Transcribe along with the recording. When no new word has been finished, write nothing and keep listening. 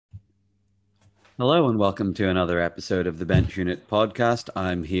Hello and welcome to another episode of the Bench Unit podcast.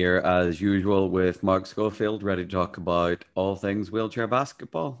 I'm here as usual with Mark Schofield, ready to talk about all things wheelchair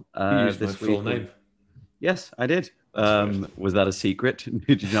basketball. You used my This full week, name. yes, I did. That's weird. Was that a secret?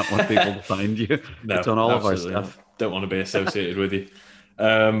 Did you not want people to find you? It's No, on all of our absolutely not. stuff. Don't want to be associated with you.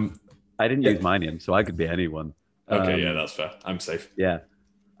 Um, I didn't yeah. use my name, so I could be anyone. Okay, yeah, Um, that's fair. I'm safe. yeah.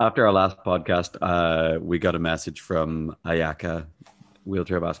 After our last podcast, we got a message from Ayaka,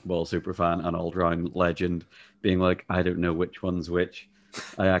 wheelchair basketball superfan and all-round legend, being like, I don't know which one's which.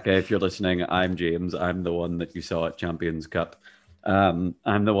 Ayaka, if you're listening, I'm James. I'm the one that you saw at Champions Cup. I'm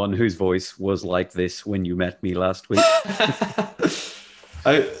the one whose voice was like this when you met me last week. I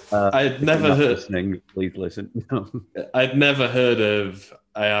I'd If you're never not heard listening, please listen. I'd never heard of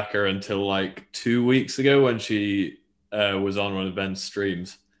Ayaka until like 2 weeks ago when she was on one of Ben's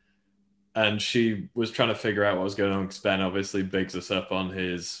streams, and she was trying to figure out what was going on because Ben obviously bigs us up on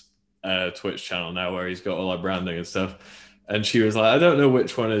his Twitch channel now where he's got all our branding and stuff. And she was like, I don't know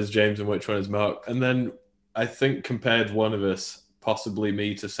which one is James and which one is Mark. And then I think compared one of us, possibly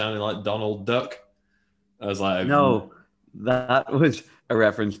me, to sounding like Donald Duck. I was like, No, that was a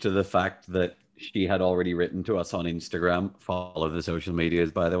reference to the fact that she had already written to us on Instagram. Follow the social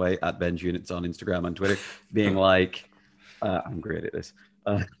medias, by the way, at Ben's Units on Instagram and Twitter, being like, I'm great at this,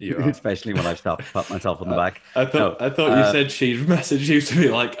 you are. especially when I stop pat myself on the back. I No, thought I thought you said she'd messaged you to be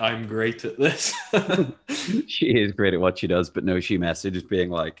like, I'm great at this. she is great at what she does, but no, she messaged being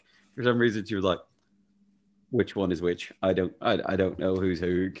like, for some reason, she was like, which one is which? I don't know who's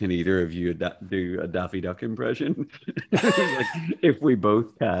who. Can either of you do a Daffy Duck impression? Like, if we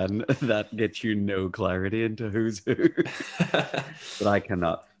both can, that gets you no clarity into who's who. But I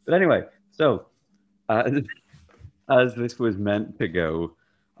cannot. But anyway, so uh, as this was meant to go,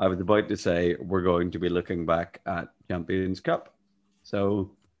 I was about to say we're going to be looking back at Champions Cup.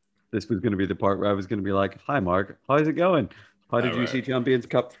 So this was going to be the part where I was going to be like, "Hi, Mark, how's it going? How did All you right. see Champions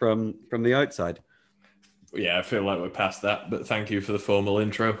Cup from the outside?" Yeah, I feel like we're past that, but thank you for the formal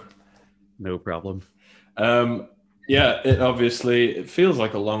intro. No problem. Um, yeah, it feels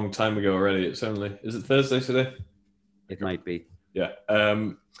like a long time ago already. It's only, is it Thursday today? It might be. Yeah.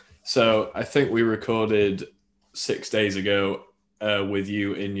 So I think we recorded 6 days ago with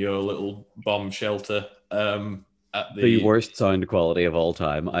you in your little bomb shelter at The the. worst sound quality of all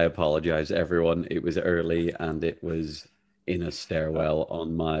time. I apologize, everyone. It was early and it was in a stairwell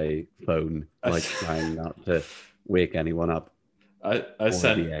on my phone, like trying not to wake anyone up I or be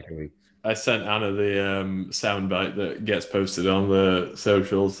sent echoey. I sent Anna the soundbite that gets posted on the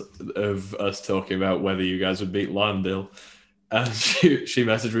socials of us talking about whether you guys would beat Landil. And she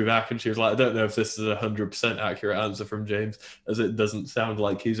messaged me back and she was like, I don't know if this is a 100% accurate answer from James, as it doesn't sound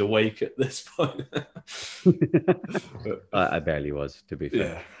like he's awake at this point. But, I barely was, to be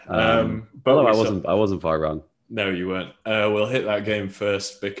fair. yeah. But Although we saw. I wasn't far wrong. No, you weren't. We'll hit that game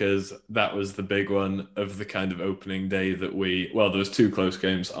first because that was the big one of the kind of opening day that there was two close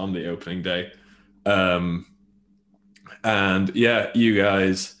games on the opening day. Um, and yeah, you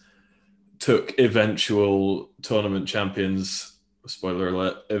guys took spoiler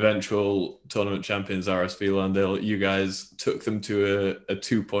alert, eventual tournament champions RSV Landale. You guys took them to a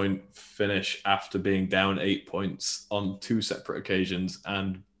 2 point finish after being down 8 points on two separate occasions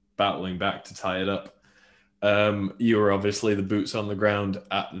and battling back to tie it up. You were obviously the boots on the ground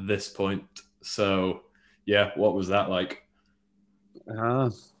at this point. So, yeah, what was that like? Uh,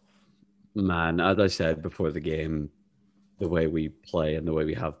 man, as I said before the game, the way we play and the way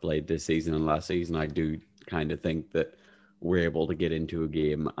we have played this season and last season, I do kind of think that we're able to get into a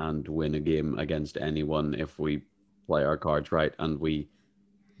game and win a game against anyone if we play our cards right. And we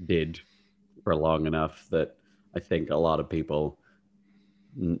did for long enough that I think a lot of people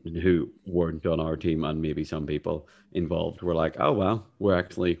who weren't on our team and maybe some people involved were like, oh well, we're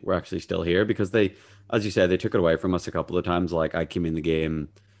actually still here because they, as you said, they took it away from us a couple of times. Like I came in the game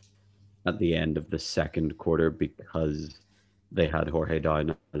at the end of the second quarter because they had Jorge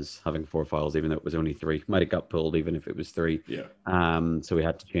down as having four fouls, even though it was only three. Might have got pulled even if it was three. Yeah. So we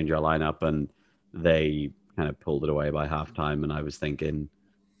had to change our lineup, and they kind of pulled it away by halftime. And I was thinking,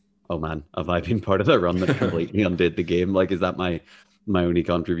 oh man, have I been part of the run that completely undid the game? Like, is that my only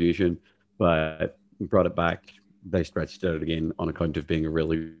contribution? But we brought it back. They stretched it out again on account of being a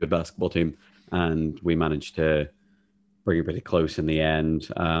really good basketball team, and we managed to bring it pretty close in the end.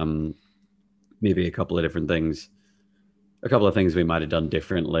 Maybe a couple of things we might have done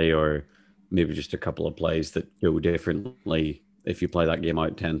differently, or maybe just a couple of plays that go differently if you play that game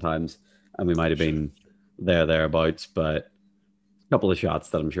out 10 times, and we might have been thereabouts. But a couple of shots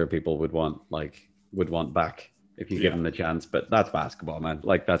that I'm sure people would want back if you give Yeah. them the chance. But that's basketball, man.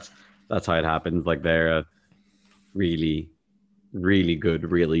 Like that's how it happens. Like they're a really, really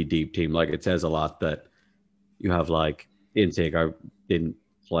good, really deep team. Like it says a lot that you have like Intaker didn't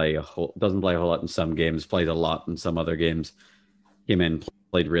doesn't play a whole lot in some games, plays a lot in some other games. Came in,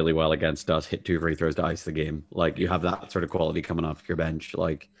 played really well against us, hit 2 free throws to ice the game. Like you have that sort of quality coming off your bench.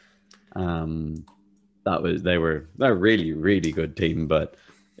 Like um they're a really, really good team, but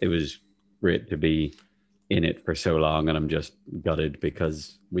it was great to be in it for so long, and I'm just gutted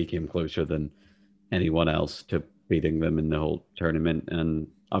because we came closer than anyone else to beating them in the whole tournament. And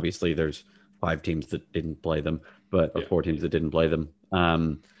obviously, there's 5 teams that didn't play them, or 4 teams that didn't play them.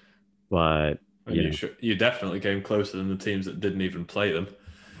 But and you definitely came closer than the teams that didn't even play them.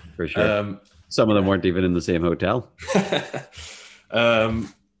 For sure. Some of them weren't even in the same hotel.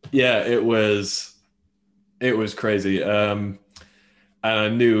 It was crazy. And I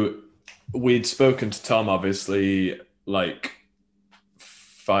knew we'd spoken to Tom, obviously, like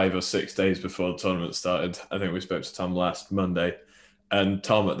 5 or 6 days before the tournament started. I think we spoke to Tom last Monday. And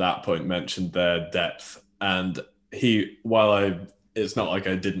Tom at that point mentioned their depth. And it's not like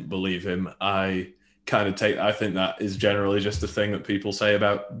I didn't believe him. I think that is generally just a thing that people say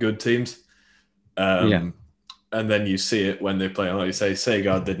about good teams. And then you see it when they play. And like you say,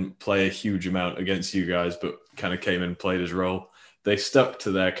 Sagar didn't play a huge amount against you guys, but kind of came in and played his role. They stuck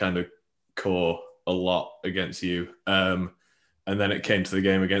to their kind of core a lot against you. And then it came to the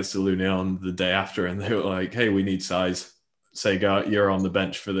game against the Lunion the day after, and they were like, hey, we need size. Sagar, you're on the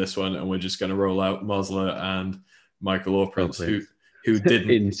bench for this one, and we're just going to roll out Mosler and Michael Orprince, who didn't.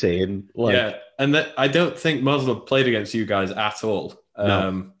 Insane. And I don't think Mosler played against you guys at all.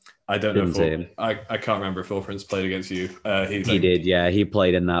 No. I don't know I can't remember if Orprince played against you. He did, yeah. He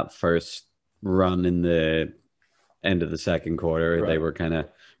played in that first run in the end of the second quarter. Right. They were kind of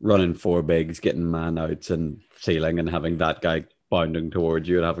running 4 bigs, getting man outs and sealing, and having that guy bounding towards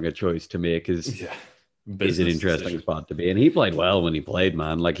you and having a choice to make is an interesting spot to be. And he played well when he played,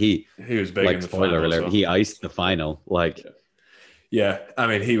 man. Like he was big. Like, spoiler alert, he iced the final. Like, yeah, I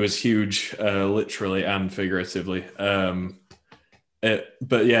mean, he was huge, literally and figuratively.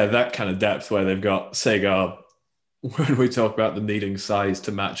 But yeah, that kind of depth where they've got Sagar, when we talk about them needing size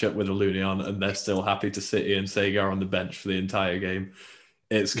to match up with a Lunion, and they're still happy to sit Ian Sagar on the bench for the entire game.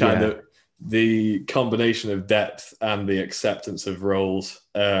 It's kind of the combination of depth and the acceptance of roles.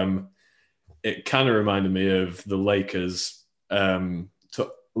 It kind of reminded me of the Lakers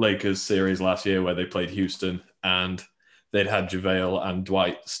series last year where they played Houston and they'd had JaVale and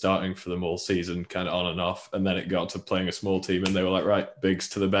Dwight starting for them all season, kind of on and off. And then it got to playing a small team and they were like, right, bigs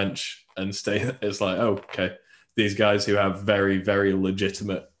to the bench and stay. It's like, oh, okay. These guys who have very, very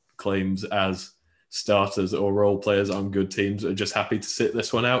legitimate claims as starters or role players on good teams are just happy to sit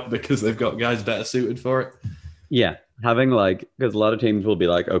this one out because they've got guys better suited for it. Yeah. Having because a lot of teams will be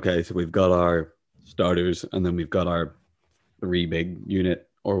like, okay, so we've got our starters and then we've got our 3 big unit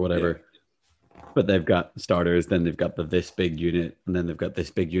or whatever. Yeah. But they've got starters, then they've got this big unit, and then they've got this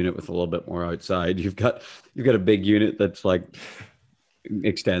big unit with a little bit more outside. You've got a big unit that's like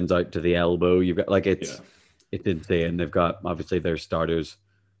extends out to the elbow. You've got it's insane. They've got obviously their starters.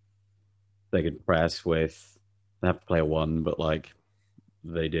 They can press with. They have to play a 1, but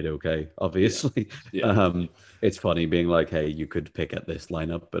they did okay. Obviously, it's funny being like, hey, you could pick at this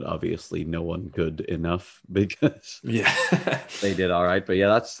lineup, but obviously no one could enough because they did all right. But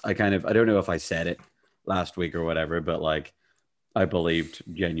yeah, I don't know if I said it last week or whatever, but I believed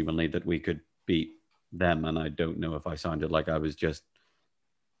genuinely that we could beat them, and I don't know if I sounded like I was just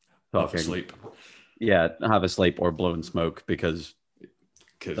talking. Asleep. Yeah, have a sleep or blowing smoke because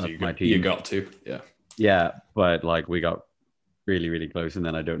my team. You got to, yeah, but we got really, really close, and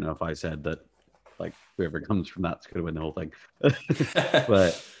then I don't know if I said that whoever comes from that's going to win the whole thing.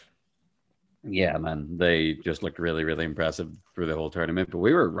 But yeah, man, they just looked really, really impressive through the whole tournament. But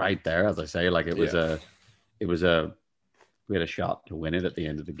we were right there, as I say. We had a shot to win it at the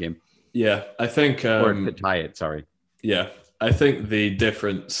end of the game. Yeah, I think or to tie it. Sorry. Yeah, I think the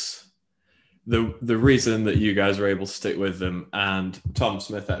difference, the reason that you guys were able to stick with them, and Tom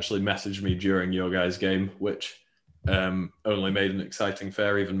Smith actually messaged me during your guys' game, which only made an exciting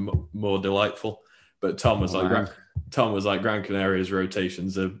fair even more delightful. But Tom was like, Gran Canaria's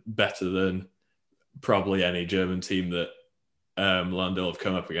rotations are better than probably any German team that Landil have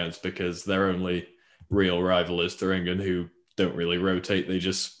come up against, because their only real rival is Thuringen, who don't really rotate. They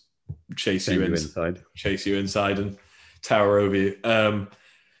just chase you inside and tower over you. And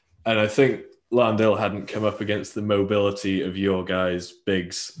I think Landil hadn't come up against the mobility of your guys'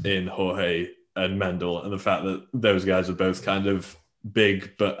 bigs in Jorge and Mendel, and the fact that those guys are both kind of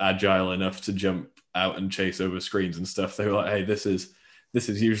big but agile enough to jump out and chase over screens and stuff. They were like, hey, this is this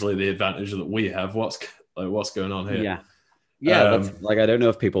is usually the advantage that we have. What's going on here? Yeah, that's like, I don't know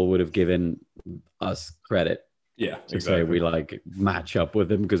if people would have given us credit Yeah, to say exactly. we like match up with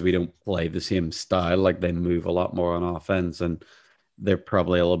them because we don't play the same style. Like they move a lot more on offense, and they're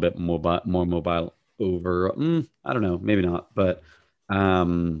probably a little bit more mobile over. I don't know, maybe not, but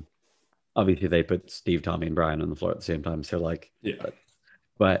um, obviously they put Steve, Tommy, and Brian on the floor at the same time. So like, Yeah,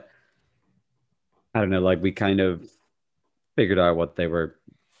 but I don't know. Like we kind of figured out what they were.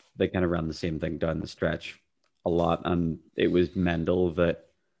 They kind of ran the same thing down the stretch a lot, and it was Mendel that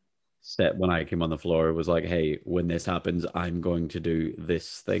said when I came on the floor, it was like, "Hey, when this happens, I'm going to do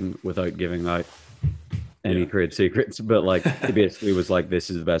this thing without giving out any yeah, trade secrets." But like, he basically was like, "This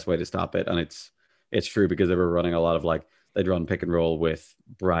is the best way to stop it," and it's true because they were running a lot of like they'd run pick and roll with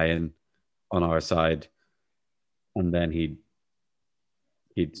Brian on our side, and then he'd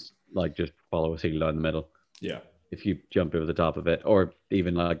like just follow a seal down the middle yeah, if you jump over the top of it, or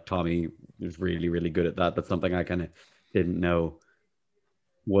even like Tommy was really, really good at that. That's something I kind of didn't know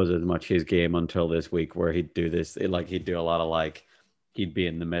was as much his game until this week, where he'd do this. Like he'd do a lot of like he'd be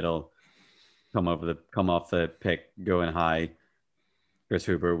in the middle, come off the pick, going high. Chris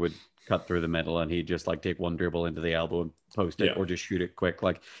Hooper would cut through the middle, and he'd just like take one dribble into the elbow and post it, yeah, or just shoot it quick.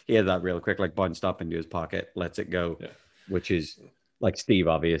 Like he had that real quick, like bounce up into his pocket, lets it go, yeah, which is like Steve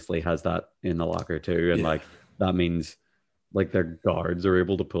obviously has that in the locker too, and yeah, like that means like their guards are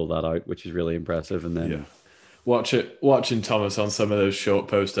able to pull that out, which is really impressive. And yeah. then Watching Thomas on some of those short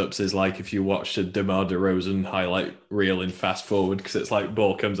post ups is like if you watched a DeMar DeRozan highlight reel in fast forward, because it's like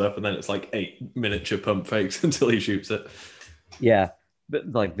ball comes up and then it's like 8 miniature pump fakes until he shoots it. yeah,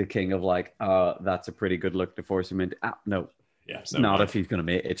 but like the king of like, that's a pretty good look to force him into. No, Yeah, it's never not mind. if he's gonna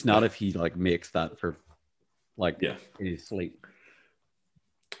make. It's not if he like makes that for like Yeah, in his sleep.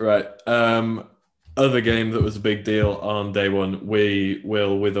 right. Other game that was a big deal on day one, we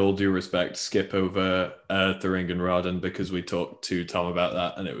will, with all due respect, skip over Thuringen Raden because we talked to Tom about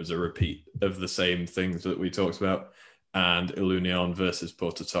that and it was a repeat of the same things that we talked about. And Ilunion versus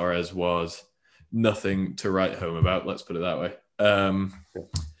Porto Torres was nothing to write home about, let's put it that way.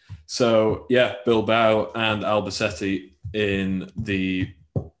 So, yeah, Bilbao and Albacete in the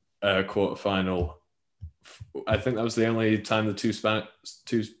quarterfinal. I think that was the only time the two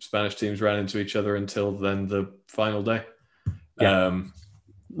Spanish teams ran into each other until then the final day. Yeah,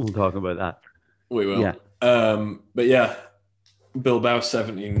 we'll talk about that. We will. Yeah. But yeah, Bilbao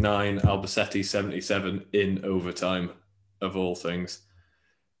 79, Albacete 77 in overtime, of all things.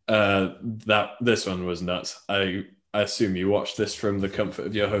 This one was nuts. I assume you watched this from the comfort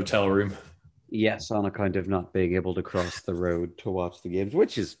of your hotel room. Yes, on account of not being able to cross the road to watch the games,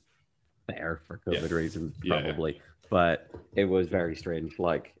 which is fair for COVID reasons, probably. Yeah. But it was very strange.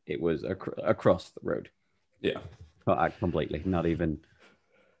 Like it was across the road. Yeah, completely. Not even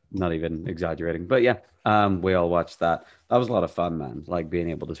exaggerating. But yeah, we all watched that. That was a lot of fun, man. Like being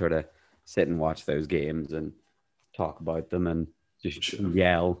able to sort of sit and watch those games and talk about them and just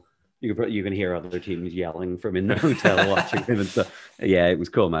yell. You can hear other teams yelling from in the hotel watching them and stuff. Yeah, it was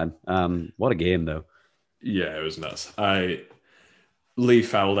cool, man. What a game, though. Yeah, it was nuts. Lee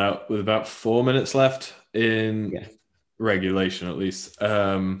fouled out with about 4 minutes left in regulation, at least.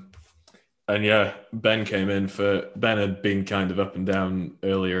 And yeah, Ben came in Ben had been kind of up and down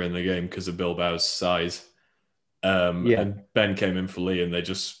earlier in the game because of Bilbao's size. And Ben came in for Lee and they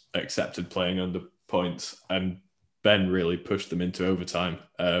just accepted playing under points. And Ben really pushed them into overtime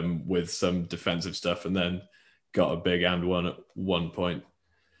with some defensive stuff and then got a big and one at one point.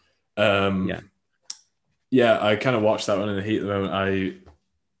 Yeah, I kind of watched that one in the heat of the moment. I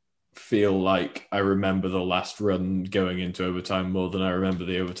feel like I remember the last run going into overtime more than I remember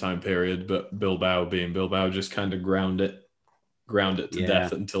the overtime period, but Bilbao being Bilbao just kind of ground it to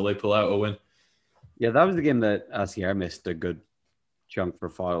death until they pull out a win. Yeah, that was the game that Asier missed a good chunk for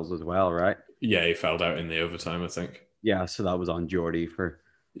fouls as well, right? Yeah, he fouled out in the overtime, I think. Yeah, so that was on Jordy for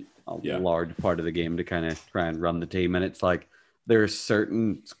a large part of the game to kind of try and run the team. And it's like there are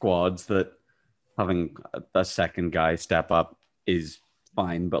certain squads that having a second guy step up is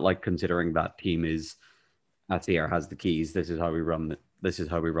fine, but like considering that team is Asier has the keys, this is how we run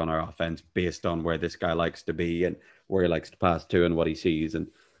our offense based on where this guy likes to be and where he likes to pass to and what he sees and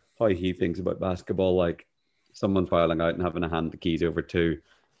how he thinks about basketball. Like someone fouling out and having to hand the keys over to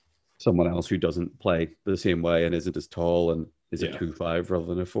someone else who doesn't play the same way and isn't as tall and is a 2-5 rather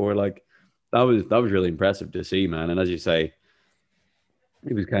than a 4. Like that was really impressive to see, man. And as you say,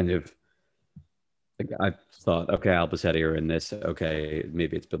 it was kind of like I thought, okay, Albacete are in this. Okay,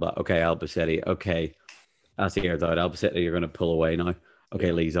 maybe it's Bilbao. Okay, Albacete. Okay, Asier's out. Albacete, you're going to pull away now.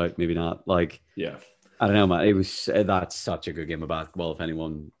 Okay, Lee's out. Maybe not. Like, I don't know, man. It was that's such a good game of basketball. If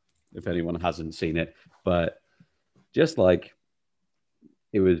anyone hasn't seen it, but just like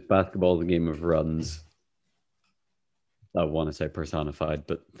it was basketball, the game of runs. I want to say personified,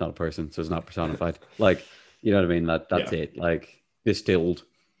 but it's not a person, so it's not personified. Like, you know what I mean? That's Yeah. it. Like distilled is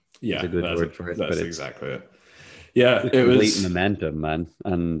Yeah, a good word for it, but that's it's exactly it. Yeah, just it complete was. momentum, man.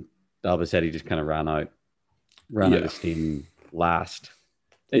 And Albacete just kind of ran out Yeah, of steam last.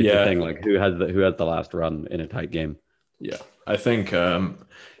 It's the yeah, thing, like who has the last run in a tight game? yeah. I think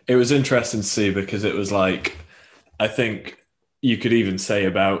it was interesting to see because it was like I think you could even say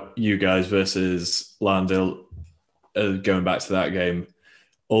about you guys versus Landil going back to that game.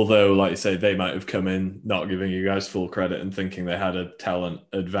 Although, like you say, they might have come in not giving you guys full credit and thinking they had a talent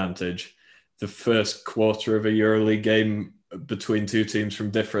advantage. The first quarter of a EuroLeague game between two teams from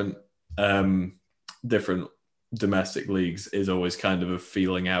different domestic leagues is always kind of a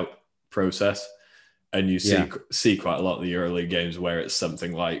feeling out process, and you Yeah, see quite a lot of the EuroLeague games where it's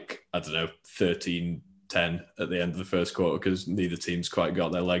something like I don't know 13-10 at the end of the first quarter because neither team's quite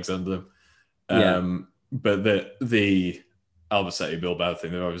got their legs under them. yeah, But the Albacete Bilbao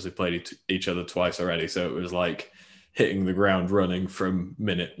thing, they've obviously played each other twice already, so it was like hitting the ground running from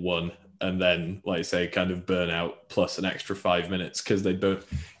minute one, and then, like I say, kind of burnout plus an extra 5 minutes because they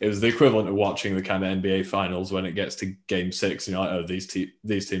both. It was the equivalent of watching the kind of NBA finals when it gets to game six, and you're like, oh,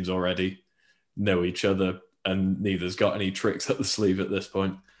 these teams already know each other, and neither's got any tricks up the sleeve at this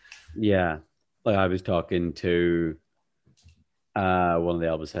point. yeah. Like I was talking to one of the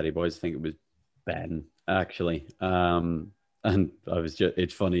Albacete boys. I think it was Ben actually. And I was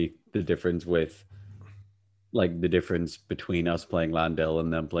it's funny the difference with like the difference between us playing Landell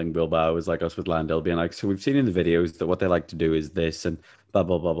and them playing Bilbao is like us with Landell being like, so we've seen in the videos that what they like to do is this and blah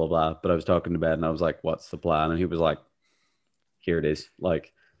blah blah blah blah. But I was talking to Ben and I was like, what's the plan? And he was like, here it is.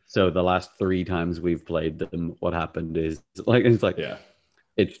 Like, so the last three times we've played them, what happened is like it's like Yeah,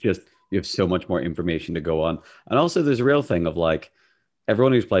 it's just you have so much more information to go on. And also there's a real thing of like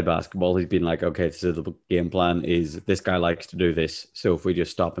everyone who's played basketball has been like, okay, so the game plan is this guy likes to do this. So if we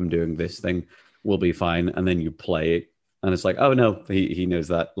just stop him doing this thing, we'll be fine. And then you play it. And it's like, oh no, he knows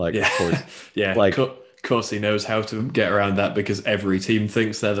that. Like, yeah, of course. yeah. Like, Of course, he knows how to get around that because every team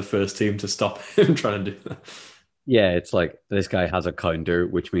thinks they're the first team to stop him trying to do that. yeah, it's like this guy has a counter,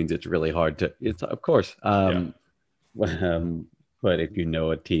 which means it's really hard to it's of course. Yeah, Um but if you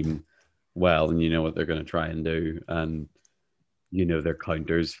know a team well and you know what they're gonna try and do and you know their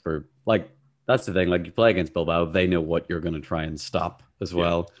counters for like that's the thing. Like you play against Bilbao, they know what you're gonna try and stop as yeah,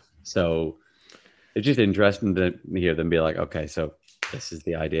 well. So it's just interesting to hear them be like, okay, so this is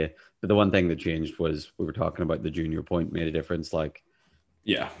the idea. But the one thing that changed was we were talking about the junior point made a difference. Like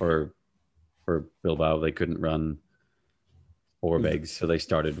yeah, for Bilbao, they couldn't run four bigs, so they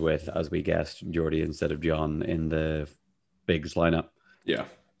started with, as we guessed, Jordy instead of John in the bigs lineup. yeah,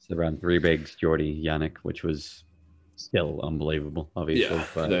 So they ran three bigs, Jordy, Yannick, which was still unbelievable, obviously. yeah.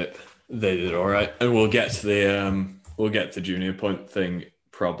 But They did all right, and we'll get to junior point thing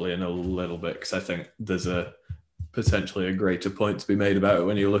probably in a little bit because I think there's a potentially a greater point to be made about it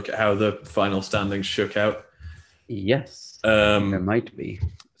when you look at how the final standings shook out. yes, I think there Um, might be.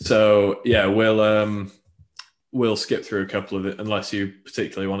 so yeah, we'll skip through a couple of it unless you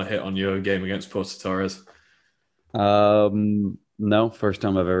particularly want to hit on your game against Porto Torres. No, first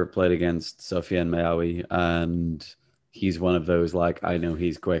time I've ever played against Sofiane Mayawi, and he's one of those like I know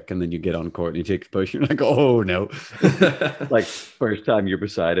he's quick, and then you get on court and you take a push, and you're like, oh no. Like first time you're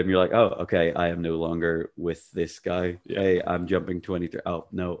beside him, you're like, oh, okay, I am no longer with this guy. Yeah. Hey, I'm jumping 23. Oh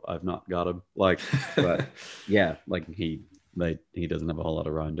no, I've not got him. Like, but yeah, like he doesn't have a whole lot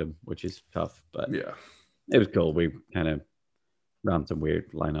around him, which is tough. But Yeah, it was cool. We kind of ran some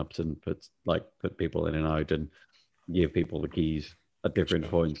weird lineups and put people in and out and gave people the keys at different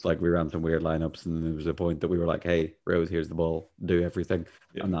points. Like we ran some weird lineups, and there was a point that we were like, "Hey, Rose, here's the ball, do everything,"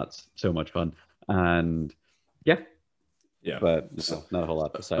 yeah, and that's so much fun. And yeah, yeah. but So, not a whole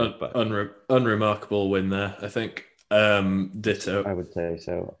lot to say. But unremarkable win there, I think. Ditto. I would say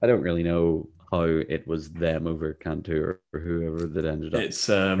so. I don't really know how it was them over Cantu or whoever that ended up It's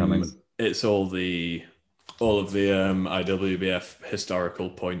coming. it's all of the IWBF historical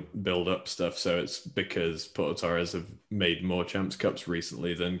point build up stuff. So it's because Porto Torres have made more Champs Cups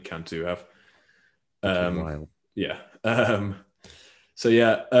recently than Cantu have. Which is Um, wild. yeah. So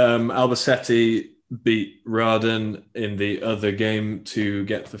yeah, Albacete beat Raden in the other game to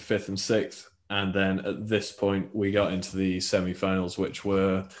get the fifth and sixth. And then at this point, we got into the semi-finals, which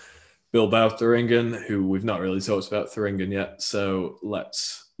were Bilbao Thuringen, who we've not really talked about Thuringen yet. So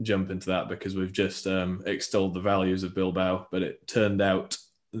let's jump into that because we've just extolled the values of Bilbao. But it turned out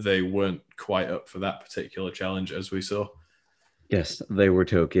they weren't quite up for that particular challenge, as we saw. Yes, they were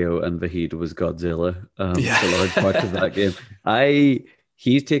Tokyo and Vahid was Godzilla Yeah. for large parts of that game.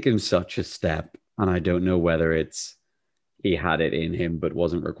 He's taken such a step, and I don't know whether it's he had it in him but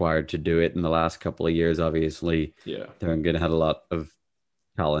wasn't required to do it in the last couple of years. Obviously, Yeah. Thuringen had a lot of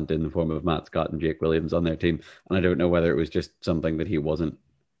talent in the form of Matt Scott and Jake Williams on their team, and I don't know whether it was just something that he wasn't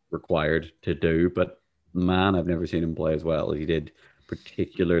required to do. But man, I've never seen him play as well as he did,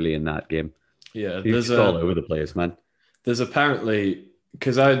 particularly in that game. Yeah. He's just all over the place, man. There's apparently,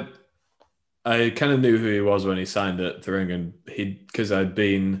 because I kind of knew who he was when he signed at Thuringen. Because I'd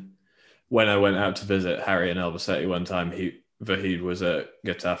been, when I went out to visit Harry and Albacete one time, Vahid was at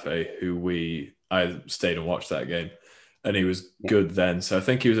Getafe, I stayed and watched that game, and he was good then. So I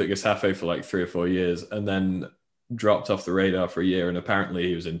think he was at Getafe for like 3 or 4 years, and then dropped off the radar for a year. And apparently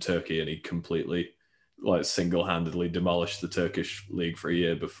he was in Turkey, and he completely, like, single-handedly demolished the Turkish league for a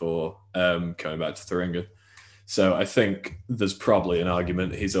year before coming back to Thuringen. So I think there's probably an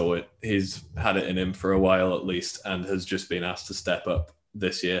argument he's had it in him for a while at least, and has just been asked to step up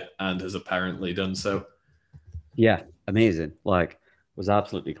this year and has apparently done so. Yeah, amazing. Like, was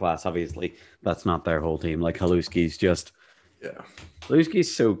absolutely class. Obviously, that's not their whole team. Like, Haluski's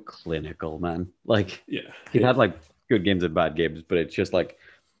so clinical, man. Like, Yeah, he had like good games and bad games, but it's just like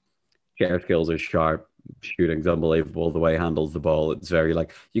share skills are sharp, shooting's unbelievable. The way he handles the ball, it's very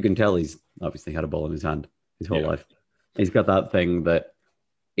like you can tell he's obviously had a ball in his hand his whole life. He's got that thing that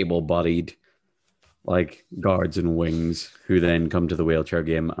able-bodied like guards and wings who then come to the wheelchair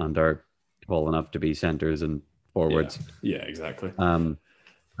game and are tall enough to be centers and forwards. Yeah, exactly.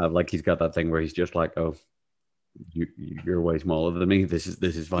 Like he's got that thing where he's just like, oh, you're way smaller than me. This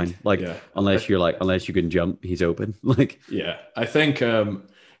is fine. Like unless you can jump, he's open. Like I think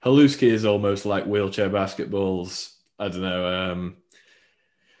Haluski is almost like wheelchair basketball's. I don't know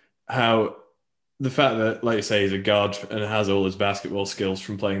how. The fact that, like you say, he's a guard and has all his basketball skills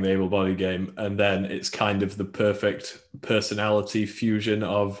from playing the able-bodied game, and then it's kind of the perfect personality fusion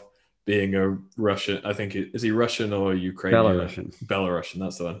of being a Russian. I think is he Russian or Ukrainian? Belarusian.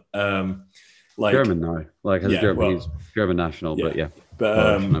 That's the one. Like German now, like he's German national, but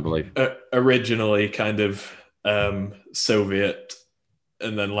Belarusian, I believe originally kind of Soviet,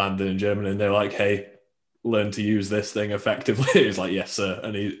 and then landed in Germany, and they're like, "Hey, learn to use this thing effectively." He's like, "Yes, sir,"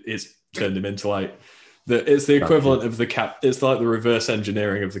 and it's turned him into like it's the equivalent of it's like the reverse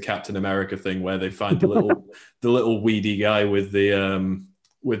engineering of the Captain America thing, where they find the little weedy guy with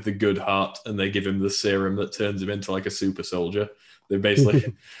the good heart, and they give him the serum that turns him into like a super soldier. They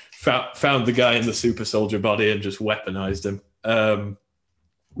basically found the guy in the super soldier body and just weaponized him. And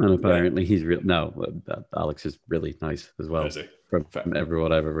apparently he's real. No, Alex is really nice as well. From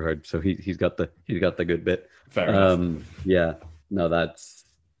everyone I've ever heard. So he's got the good bit. Fair enough. Yeah. No, that's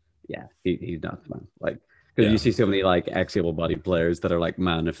he's nuts, man. Like, because you see so many like ex-able bodied players that are like,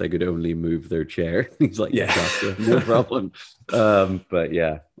 man, if they could only move their chair. He's like, gotcha, no problem. Real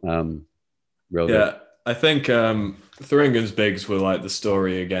good. I think Thuringen's bigs were like the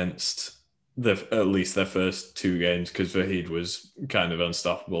story against at least their first 2 games, because Vahid was kind of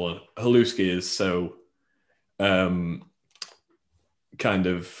unstoppable, and Haluski is so kind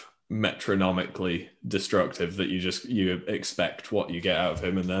of metronomically destructive that you expect what you get out of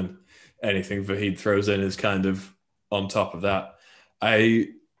him, and then anything Vahid throws in is kind of on top of that. I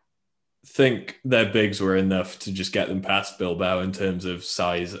think their bigs were enough to just get them past Bilbao in terms of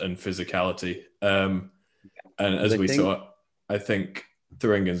size and physicality. And as we saw, I think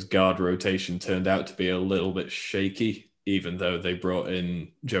Thuringen's guard rotation turned out to be a little bit shaky, even though they brought in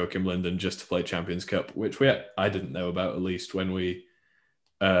Joachim Linden just to play Champions Cup, which I didn't know about, at least when we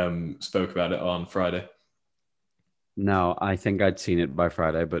spoke about it on Friday. No, I think I'd seen it by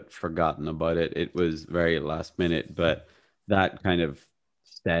Friday, but forgotten about it. It was very last minute, but that kind of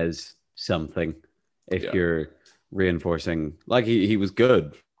says something if you're reinforcing. Like he was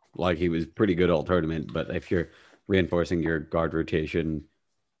good, like he was pretty good all tournament, but if you're reinforcing your guard rotation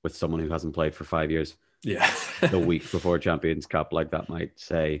with someone who hasn't played for 5 years, the week before Champions Cup, like that might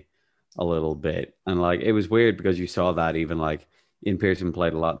say a little bit. And like it was weird because you saw that even like Ian Pearson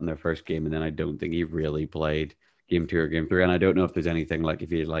played a lot in their first game, and then I don't think he really played game 2 or game 3. And I don't know if there's anything like if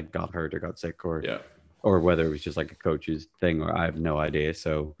he like got hurt or got sick or whether it was just like a coach's thing, or I have no idea.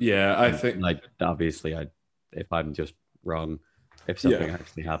 So I think like obviously if I'm just wrong, if something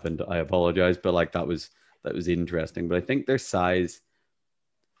actually happened, I apologize. But like that was interesting. But I think their size,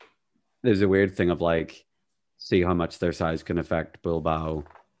 there's a weird thing of like see how much their size can affect Bilbao,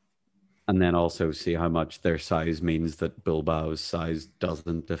 and then also see how much their size means that Bilbao's size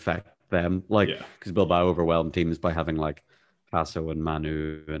doesn't affect them. Like, because Bilbao overwhelmed teams by having like Casso and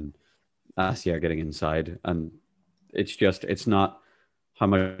Manu and Asia getting inside. And it's not how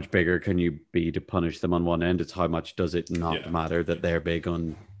much bigger can you be to punish them on one end. It's how much does it not matter that they're big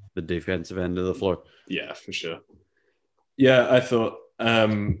on the defensive end of the floor. Yeah, for sure. Yeah, I thought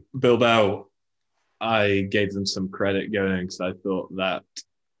Bilbao, I gave them some credit going in because I thought that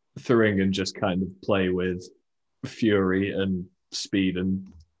Thuringen just kind of play with fury and speed and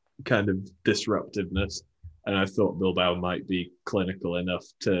kind of disruptiveness. And I thought Bilbao might be clinical enough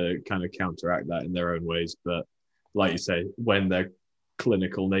to kind of counteract that in their own ways. But like you say, when their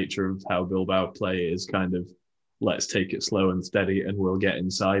clinical nature of how Bilbao play is kind of, let's take it slow and steady and we'll get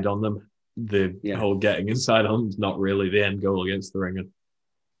inside on them. The whole getting inside on them is not really the end goal against Thuringen.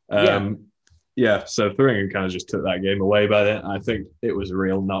 So Thuringen kind of just took that game away by then. I think it was a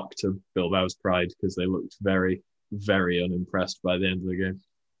real knock to Bilbao's pride because they looked very, very unimpressed by the end of the game.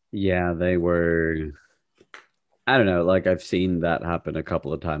 Yeah, they were. I don't know. Like I've seen that happen a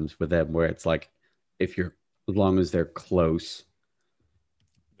couple of times with them, where it's like, as long as they're close,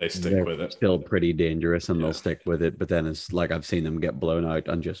 they stick with it. Still pretty dangerous, and they'll stick with it. But then it's like I've seen them get blown out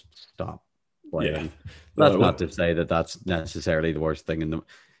and just stop playing. Yeah. That's not to say that that's necessarily the worst thing in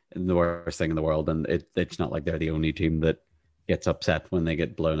the worst thing in the world, and it's not like they're the only team that gets upset when they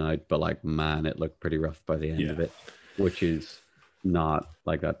get blown out. But like, man, it looked pretty rough by the end of it, which is not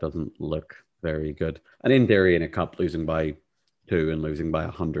like that doesn't look very good. And in theory, in a cup, losing by 2 and losing by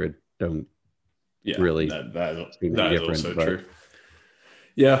 100 don't really that is also true.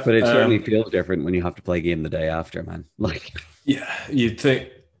 Yeah, but it certainly feels different when you have to play a game the day after, man. Like, you'd think.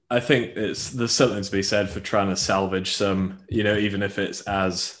 I think there's something to be said for trying to salvage some, even if it's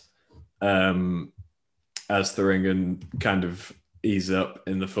as Thuringen kind of ease up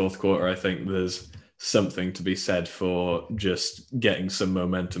in the fourth quarter. I think there's something to be said for just getting some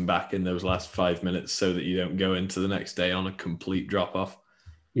momentum back in those last 5 minutes so that you don't go into the next day on a complete drop off.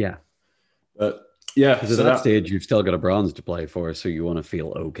 Yeah. But because at that stage, you've still got a bronze to play for, so you want to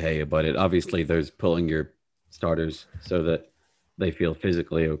feel okay about it. Obviously, there's pulling your starters so that they feel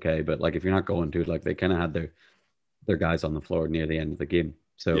physically okay. But like, if you're not going to, like, they kind of had their guys on the floor near the end of the game.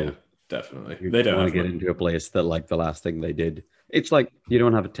 So definitely. They don't want to get into a place that, like, the last thing they did. It's like you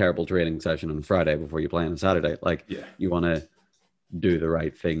don't have a terrible training session on Friday before you play on Saturday. Like, you want to do the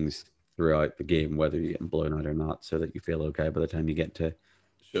right things throughout the game, whether you get blown out or not, so that you feel okay by the time you get to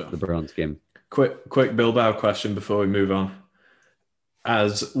the bronze game. Quick Bilbao question before we move on.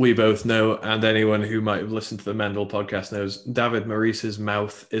 As we both know, and anyone who might have listened to the Mendel podcast knows, David Maurice's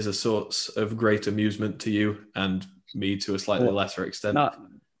mouth is a source of great amusement to you and me to a slightly lesser extent.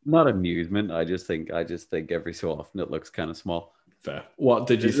 Not amusement. I just think every so often it looks kind of small. Fair. What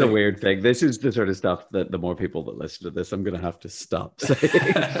did you think? It's a weird thing. This is the sort of stuff that the more people that listen to this, I'm going to have to stop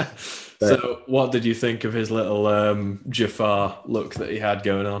saying. So what did you think of his little Jafar look that he had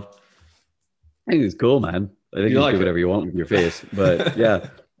going on? I think it's cool, man. I think you can do whatever you want with your face, but I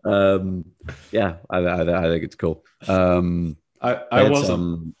think it's cool. I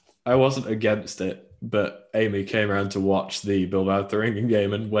wasn't against it, but Amy came around to watch the Bilbao Thuringen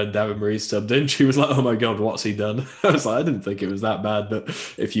game, and when David Maurice subbed in, she was like, "Oh my god, what's he done?" I was like, "I didn't think it was that bad," but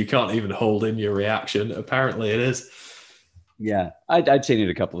if you can't even hold in your reaction, apparently it is. Yeah, I'd seen it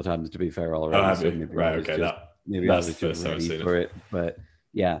a couple of times, to be fair, already. Right, okay, maybe I was just ready for it, but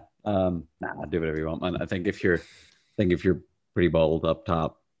yeah. Do whatever you want, man. I think if you're pretty bold up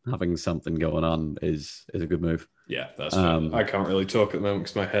top, having something going on is a good move. Yeah, that's fine. I can't really talk at the moment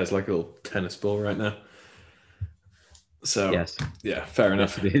because my hair's like a little tennis ball right now. So yes, fair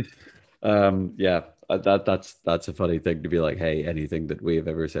enough. That's a funny thing to be like, hey, anything that we've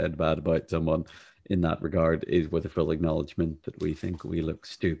ever said bad about someone in that regard is with a full acknowledgement that we think we look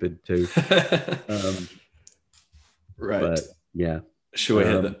stupid too. Right. But yeah. Should we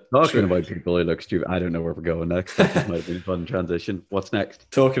hit that? Talking about people who look stupid. I don't know where we're going next. This might have been a fun transition. What's next?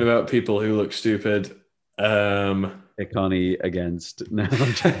 Talking about people who look stupid. Connie against. No.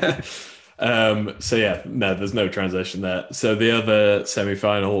 There's no transition there. So the other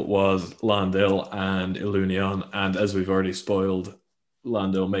semi-final was Landil and Ilunion, and as we've already spoiled,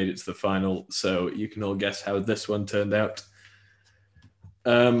 Landil made it to the final. So you can all guess how this one turned out.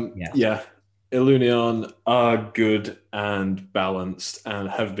 Ilunion are good and balanced and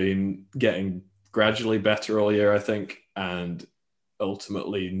have been getting gradually better all year, I think. And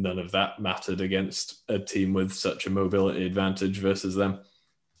ultimately, none of that mattered against a team with such a mobility advantage versus them.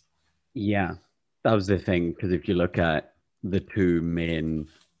 Yeah, that was the thing. Because if you look at the two main,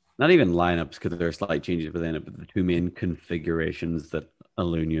 not even lineups, because there are slight changes within it, but the two main configurations that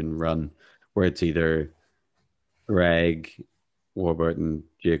Ilunion run, where it's either Greg Warburton,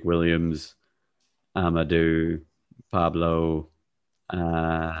 Jake Williams, Amadou, Pablo,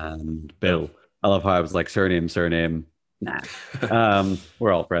 and Bill. I love how I was like surname. Nah.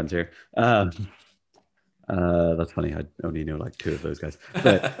 We're all friends here. That's funny. I only know like two of those guys.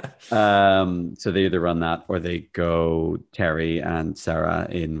 But so they either run that or they go Terry and Sarah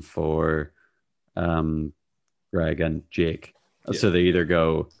in for Greg and Jake. Yeah. So they either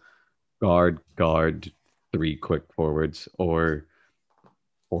go guard, three quick forwards, or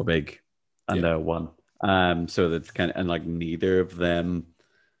four big and one. So that's kind of, and like neither of them,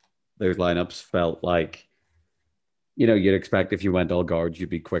 those lineups felt like, you'd expect if you went all guards, you'd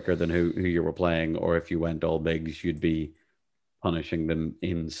be quicker than who you were playing, or if you went all bigs, you'd be punishing them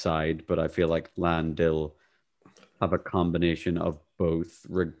inside. But I feel like Landil have a combination of both,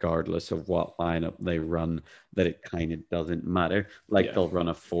 regardless of what lineup they run, that it kind of doesn't matter. Like they'll run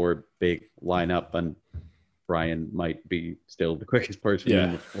a four big lineup and Brian might be still the quickest person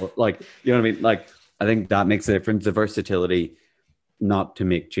in the floor. Like, you know what I mean? Like, I think that makes a difference. The versatility, not to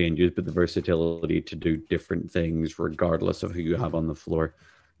make changes, but the versatility to do different things regardless of who you have on the floor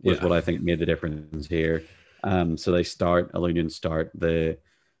was what I think made the difference here. So they Ilunion start the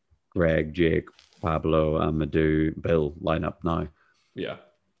Greg, Jake, Pablo, Amadou, Bill lineup now. Yeah.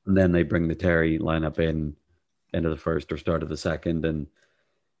 And then they bring the Terry lineup into the first or start of the second. And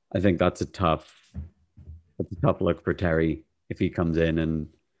I think that's a tough look for Terry if he comes in and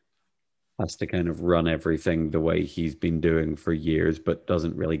has to kind of run everything the way he's been doing for years, but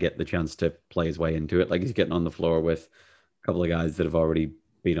doesn't really get the chance to play his way into it. Like he's getting on the floor with a couple of guys that have already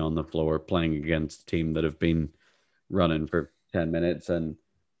been on the floor playing against a team that have been running for 10 minutes. And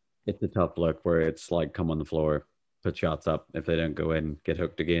it's a tough look where it's like, come on the floor, put shots up. If they don't go in, get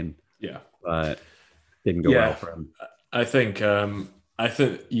hooked again. Yeah. But didn't go well for him. I think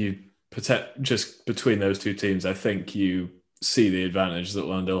you just between those two teams, I think you see the advantage that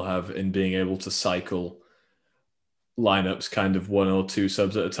Landil have in being able to cycle lineups kind of one or two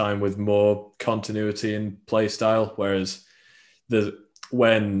subs at a time with more continuity in play style. Whereas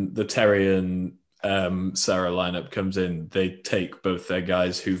when the Terry and Sarah lineup comes in, they take both their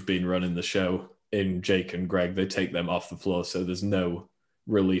guys who've been running the show in Jake and Greg, they take them off the floor. So there's no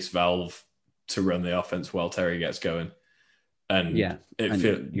release valve to run the offense while Terry gets going. And you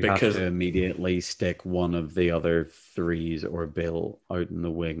have to immediately stick one of the other threes or Bill out in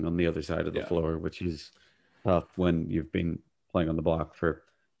the wing on the other side of the floor, which is tough when you've been playing on the block for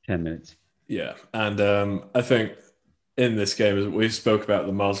 10 minutes. Yeah. And I think in this game, we spoke about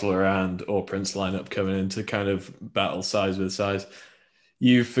the Mosler and or Prince lineup coming in to kind of battle size with size.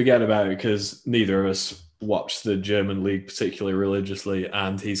 You forget about it because neither of us watch the German league particularly religiously,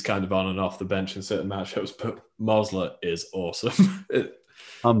 and he's kind of on and off the bench in certain matchups. But Mosler is awesome.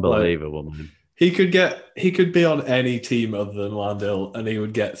 Unbelievable, man. He could be on any team other than Landil, and he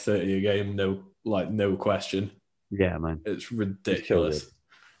would get 30 a game, no question. Yeah, man, it's ridiculous.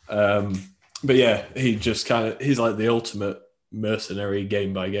 But yeah, he's like the ultimate mercenary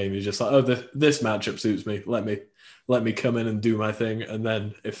game by game. He's just like, oh, this matchup suits me. Let me come in and do my thing. And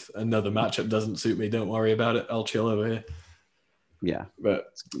then if another matchup doesn't suit me, don't worry about it. I'll chill over here. Yeah. But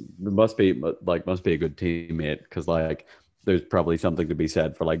it must be a good teammate, because like there's probably something to be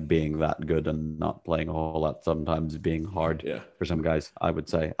said for like being that good and not playing a whole lot, sometimes being hard for some guys, I would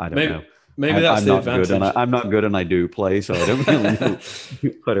say. I don't know. Maybe that's the advantage. I'm not good and I do play, so I don't really know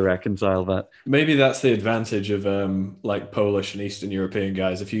how to reconcile that. Maybe that's the advantage of like Polish and Eastern European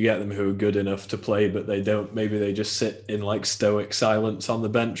guys. If you get them who are good enough to play, but they don't, maybe they just sit in like stoic silence on the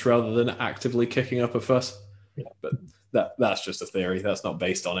bench rather than actively kicking up a fuss. Yeah. But that's just a theory. That's not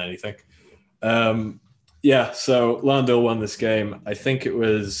based on anything. So Landil won this game. I think it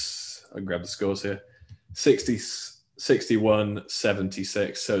was, I'll grab the scores here,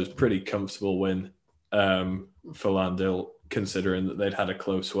 61-76, so it was a pretty comfortable win for Landil, considering that they'd had a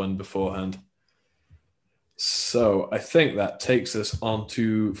close one beforehand. So I think that takes us on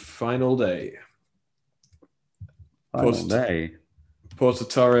to final day. Porta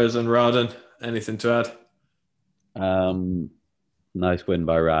Torres and Radin, anything to add? Nice win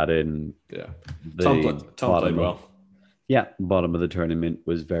by Radin. Yeah, Tom played well. Bottom of the tournament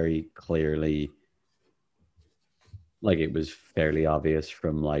was very clearly, like, it was fairly obvious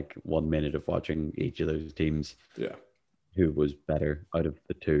from like 1 minute of watching each of those teams who was better out of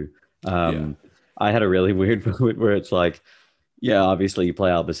the two. I had a really weird moment where it's like, obviously you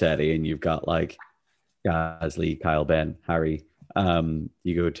play Albacete and you've got like Gasly, Kyle, Ben, Harry.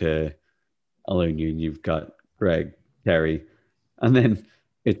 You go to Ilunion and you've got Greg, Terry. And then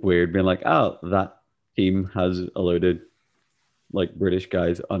it's weird being like, oh, that team has a load of like British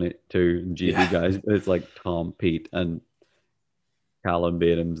guys on it too, and GB guys. It's like Tom, Pete, and Callum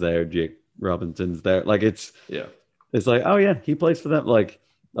Badenham's there, Jake Robinson's there. Like it's It's like, oh yeah, he plays for them. Like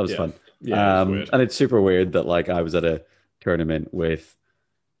that was Yeah, fun. yeah, it was weird. And it's super weird that like I was at a tournament with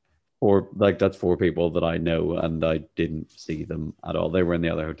four, like that's four people that I know, and I didn't see them at all. They were in the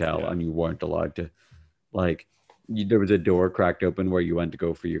other hotel, Yeah, and you weren't allowed to like. There was a door cracked open where you went to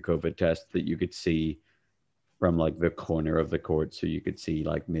go for your COVID test that you could see from like the corner of the court, so you could see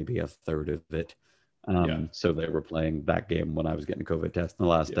like maybe a third of it. yeah, So they were playing that game when I was getting a COVID test on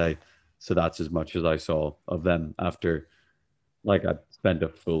the last yeah, day. So that's as much as I saw of them after like I spent a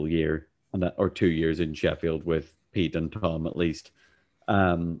full year and that, or 2 years in Sheffield with Pete and Tom at least,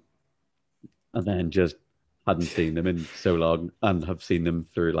 um, and then just hadn't seen them in so long and have seen them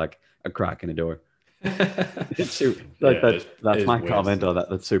through like a crack in a door. It's yeah. like that. It That's is my weird. comment on that.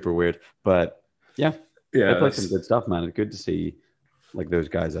 That's super weird, but yeah, they Yeah, play some that's good stuff, man. It's good to see like those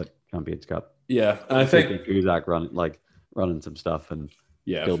guys at Champions Cup. yeah. And I think Especially Kuzak running some stuff and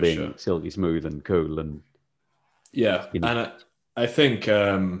yeah, still for sure. being silky smooth and cool and Yeah, you know and I think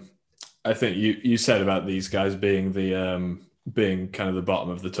you said about these guys being the being kind of the bottom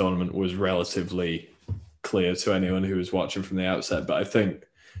of the tournament was relatively clear to anyone who was watching from the outset. But I think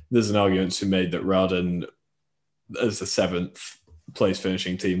there's an argument to be made that Raden, as the seventh place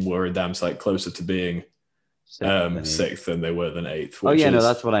finishing team, were a damn sight closer to being sixth and eighth. sixth than they were than eighth, Oh which yeah, no, is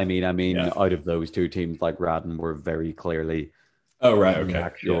that's what I mean. I mean, yeah. out of those two teams, like Radden were very clearly Oh right, the okay, yeah,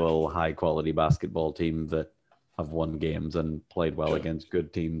 actual high quality basketball team that have won games and played well sure, against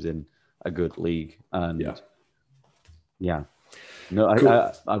good teams in a good league. yeah, And yeah, no,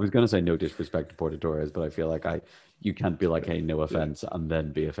 cool. I was gonna say no disrespect to Porto Torres, but I feel like you can't be like, hey, no Yeah. offense, and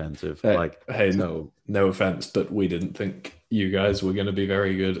then be offensive. Hey, Like hey, so, no offense, but we didn't think you guys were going to be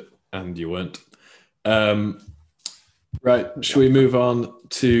very good, and you weren't. Um, right, should we move on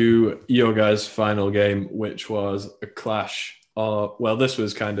to your guys' final game, which was a clash? Well, this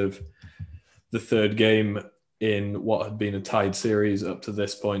was kind of the third game in what had been a tied series up to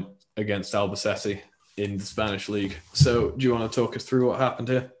this point against Albacete in the Spanish league. So, do you want to talk us through what happened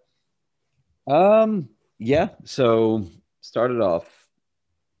here? yeah. So started off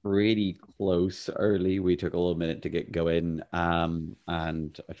pretty close early. We took a little minute to get going. And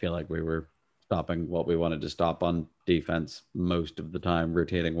I feel like we were stopping what we wanted to stop on defense most of the time,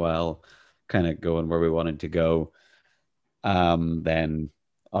 rotating well, kind of going where we wanted to go. Then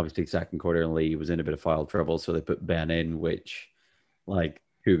obviously second quarter Lee was in a bit of foul trouble, so they put Ben in, which like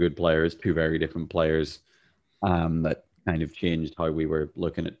two good players, two very different players. That kind of changed how we were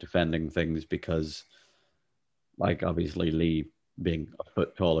looking at defending things because like obviously Lee being a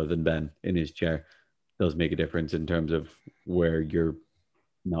foot taller than Ben in his chair does make a difference in terms of where you're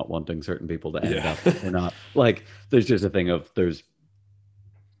not wanting certain people to end Yeah. up or not. Like there's just a thing of there's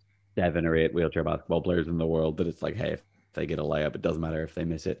 7 or 8 wheelchair basketball players in the world that it's like, hey, if they get a layup, it doesn't matter if they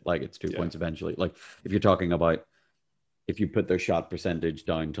miss it. Like it's 2 points eventually. Like if you're talking about if you put their shot percentage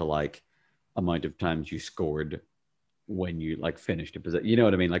down to like amount of times you scored when you like finished a possession, you know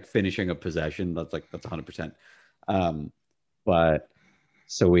what I mean? Like finishing a possession, that's 100%. Um, but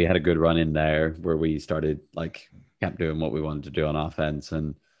so we had a good run in there where we started like kept doing what we wanted to do on offense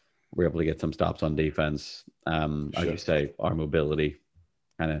and we were able to get some stops on defense. As Sure. you say, our mobility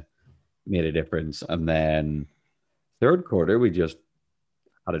kind of made a difference. And then third quarter, we just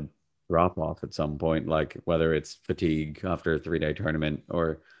had a drop off at some point, like whether it's fatigue after a 3 day tournament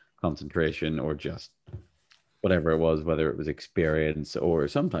or concentration or just whatever it was, whether it was experience or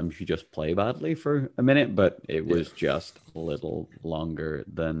sometimes you just play badly for a minute, but it Yeah. was just a little longer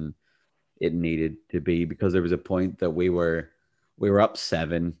than it needed to be because there was a point that we were up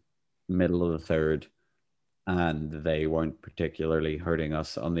 7 middle of the third and they weren't particularly hurting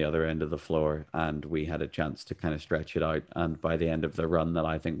us on the other end of the floor and we had a chance to kind of stretch it out and by the end of the run that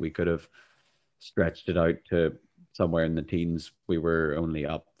I think we could have stretched it out to somewhere in the teens we were only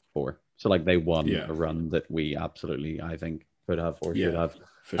up 4, so like they won Yeah. a run that we absolutely I think could have or should Yeah. have.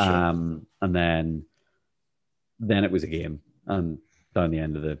 For sure. And then it was a game and down the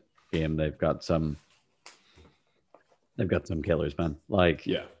end of the game they've got some killers, man. Like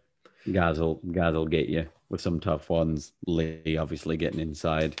Yeah. guys will get you with some tough ones. Lee obviously getting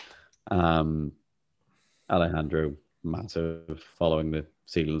inside. Um, Alejandro massive following the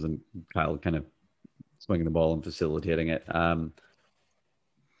seals and Kyle kind of swinging the ball and facilitating it.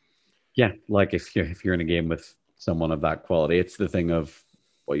 Yeah, like if you're in a game with someone of that quality, it's the thing of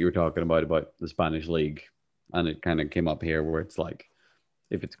what you were talking about the Spanish league, and it kind of came up here where it's like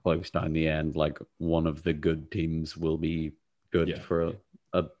if it's close down the end, like one of the good teams will be good Yeah. for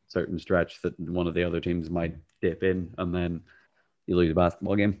a certain stretch that one of the other teams might dip in, and then you lose a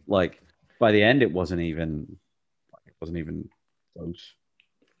basketball game. Like by the end, it wasn't even close.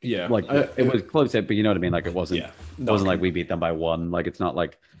 Yeah, like it was close, but you know what I mean. Like it wasn't like we beat them by one. Like it's not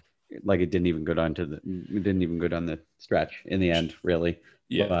like it didn't even go down to we didn't even go down the stretch in the end, really.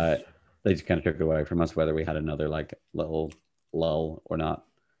 Yeah. But they just kind of took it away from us, whether we had another like little lull or not.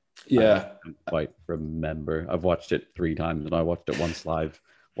 Yeah. I don't quite remember. I've watched it 3 times, and I watched it once live,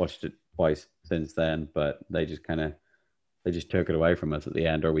 watched it twice since then. But they just took it away from us at the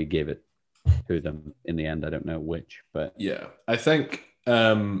end, or we gave it to them in the end. I don't know which, but yeah, I think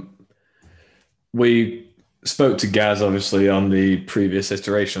we spoke to Gaz obviously on the previous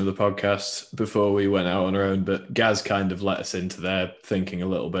iteration of the podcast before we went out on our own, but Gaz kind of let us into their thinking a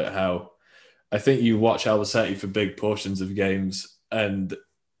little bit. How I think you watch Albacete for big portions of games, and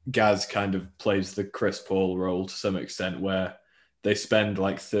Gaz kind of plays the Chris Paul role to some extent, where they spend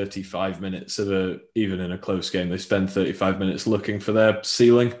like 35 minutes even in a close game, they spend 35 minutes looking for their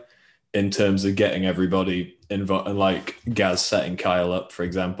ceiling in terms of getting everybody involved, and like Gaz setting Kyle up, for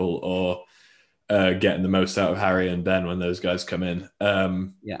example, or getting the most out of Harry and Ben when those guys come in.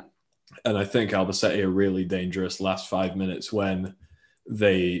 Yeah. And I think Albacete are really dangerous last 5 minutes when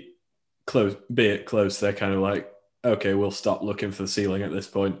they be it close, they're kind of like, okay, we'll stop looking for the ceiling at this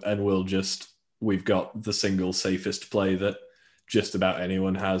point, and we've got the single safest play that just about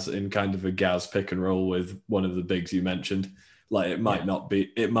anyone has in kind of a Gaz pick and roll with one of the bigs you mentioned. Like it might not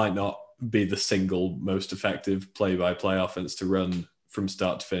be the single most effective play-by-play offense to run from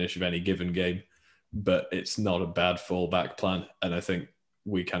start to finish of any given game, but it's not a bad fallback plan. And I think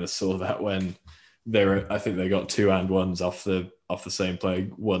we kind of saw that when I think they got 2-and-1s off the same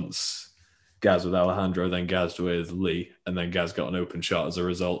play. Once Gaz with Alejandro, then Gaz with Lee, and then Gaz got an open shot as a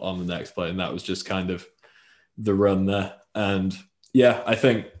result on the next play, and that was just kind of the run there. And yeah, I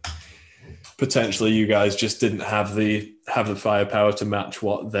think potentially you guys just didn't have the firepower to match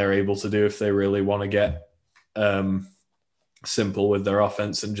what they're able to do if they really want to get simple with their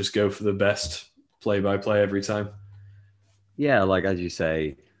offense and just go for the best play-by-play every time. Yeah, like as you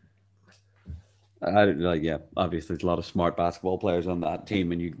say, obviously there's a lot of smart basketball players on that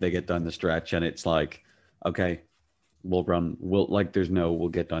team, and they get down the stretch, and it's like, okay, we'll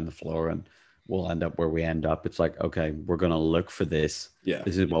get down the floor and we'll end up where we end up. It's like, okay, we're going to look for this. Yeah.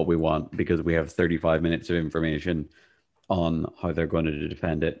 This is what we want, because we have 35 minutes of information on how they're going to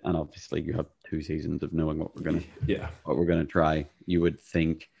defend it. And obviously you have 2 seasons of knowing what we're going to try. You would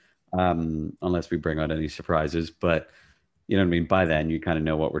think, unless we bring out any surprises, but you know what I mean? By then you kind of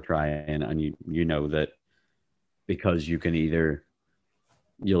know what we're trying, and you know that because you'll either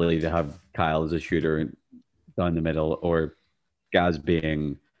have Kyle as a shooter down the middle, or Gaz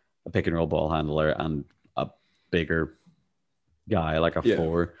being a pick and roll ball handler and a bigger guy like a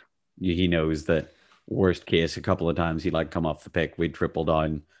 4. He knows that worst case, a couple of times he'd like come off the pick, we'd triple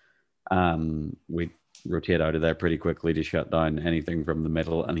down, we'd rotate out of there pretty quickly to shut down anything from the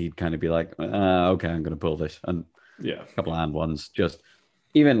middle, and he'd kind of be like, okay, I'm going to pull this, and a couple of and-ones. Just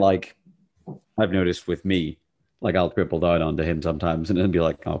even like I've noticed with me, like I'll triple down onto him sometimes and then be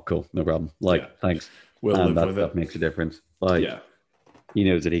like, oh cool, no problem, like thanks, and that makes a difference. Like he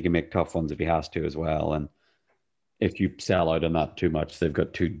knows that he can make tough ones if he has to as well. And if you sell out on that too much, they've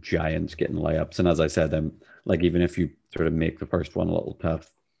got 2 giants getting layups. And as I said, like even if you sort of make the first one a little tough,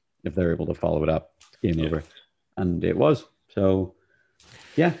 if they're able to follow it up, it's game over. And it was. So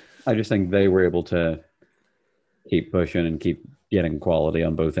yeah, I just think they were able to keep pushing and keep getting quality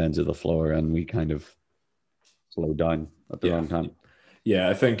on both ends of the floor, and we kind of slowed down at the wrong time. Yeah,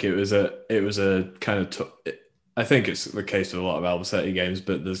 I think it was a kind of I think it's the case with a lot of Albacete games,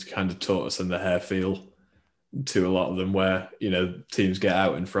 but there's kind of tortoise and the hare feel to a lot of them, where teams get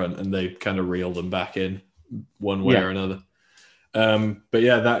out in front and they kind of reel them back in one way or another. But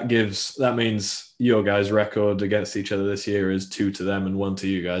yeah, that means your guys' record against each other this year is 2 to them and 1 to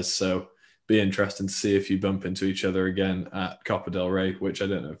you guys. So be interesting to see if you bump into each other again at Copa del Rey, which I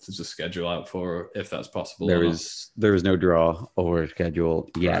don't know if there's a schedule out for, or if that's possible. There is no draw or schedule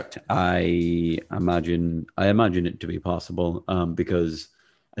yet. Right. I imagine it to be possible, because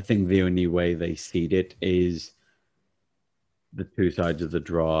I think the only way they seed it is the 2 sides of the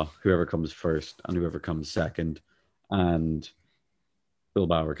draw, whoever comes first and whoever comes second. And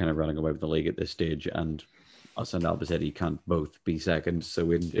Bilbao are kind of running away with the league at this stage, and us and Albacete can't both be second.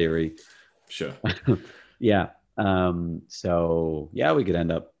 So in theory, sure, yeah. So yeah, we could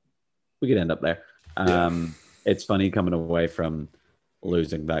end up there. It's funny coming away from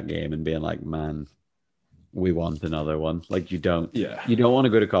losing that game and being like, man, we want another one. Like you don't want to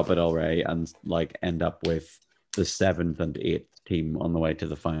go to Copa del Rey and like end up with the 7th and 8th team on the way to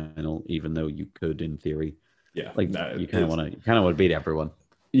the final, even though you could in theory. Yeah, like you kind of want to beat everyone.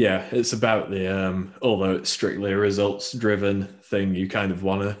 Yeah, it's about the although it's strictly a results driven thing, you kind of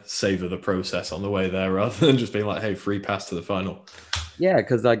want to savor the process on the way there rather than just being like, hey, free pass to the final. Yeah,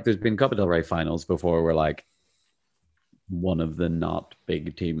 because like there's been Copa del Rey finals before where like one of the not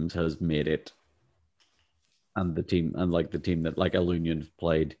big teams has made it, and the team that like El Union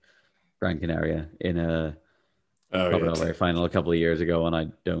played Gran Canaria in a Oh Copa yeah, del Rey final a couple of years ago, and I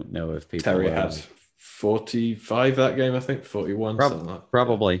don't know if people Terry are had like 45 that game, I think 41, something like that.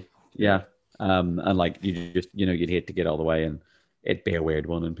 probably Yeah. yeah. And like you just you'd hate to get all the way and it'd be a weird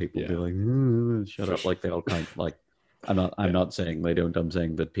one, and people be Yeah. like, shut up, like they all kind like. I'm Yeah. not saying they don't. I'm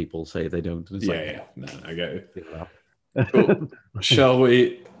saying that people say they don't. And it's Yeah, like, yeah. No, I get it. give it up. Cool. Shall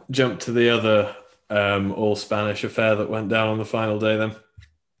we jump to the other all Spanish affair that went down on the final day then?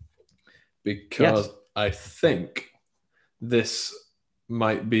 Because Yes. I think this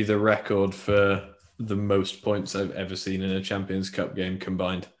might be the record for the most points I've ever seen in a Champions Cup game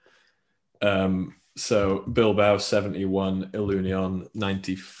combined. So Bilbao 71, Ilunion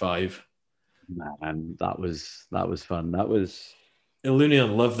 95. Man, that was fun. That was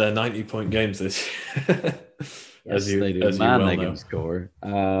Ilunion love their 90-point games this year. yes, they do. As you Man, well they know. can score.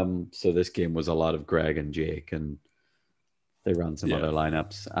 So this game was a lot of Greg and Jake, and they ran some other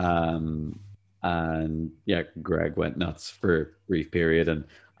lineups. And yeah, Greg went nuts for a brief period, and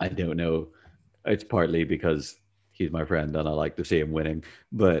I don't know. It's partly because he's my friend and I like to see him winning,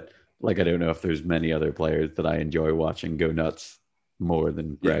 but like I don't know if there's many other players that I enjoy watching go nuts more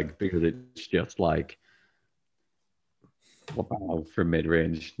than Greg, because it's just like wow, from mid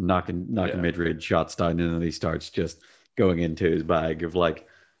range, knocking mid range shots down, and then he starts just going into his bag of like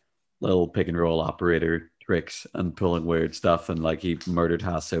little pick and roll operator tricks and pulling weird stuff. And like he murdered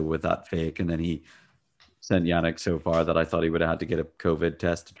Hasso with that fake, and then he sent Yannick so far that I thought he would have had to get a COVID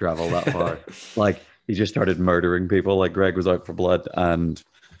test to travel that far. Like he just started murdering people. Like Greg was out for blood, and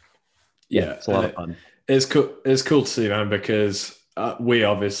yeah, it's a lot of fun. It's cool. It's cool to see, man, because we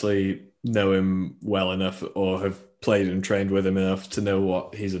obviously know him well enough, or have played and trained with him enough to know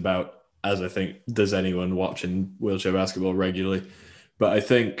what he's about. As I think does anyone watching wheelchair basketball regularly. But I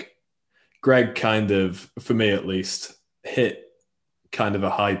think Greg kind of, for me at least, hit kind of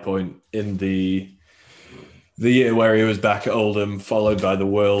a high point in the year where he was back at Oldham, followed by the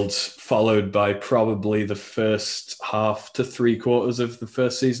Worlds, followed by probably the first half to three quarters of the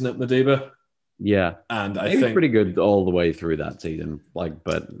first season at Madiba. Yeah, and I he was think pretty good all the way through that season. Like,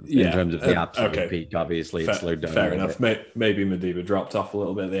 but in terms of the absolute peak, obviously it slowed down. Fair enough. Maybe Madiba dropped off a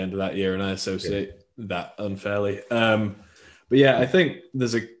little bit at the end of that year, and I associate that unfairly. But yeah, I think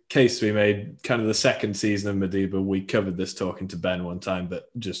there's a case to be made. Kind of the second season of Madiba, we covered this talking to Ben one time, but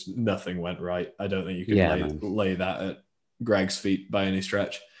just nothing went right. I don't think you could lay that at Greg's feet by any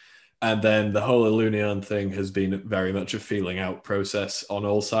stretch. And then the whole Ilunion thing has been very much a feeling out process on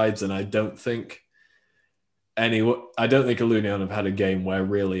all sides. And I don't think Ilunion have had a game where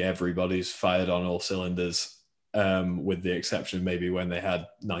really everybody's fired on all cylinders, with the exception of maybe when they had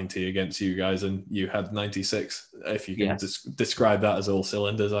 90 against you guys and you had 96. If you can describe that as all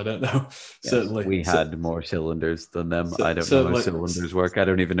cylinders, I don't know. Yes, certainly. We had more cylinders than them. I don't know how cylinders work. I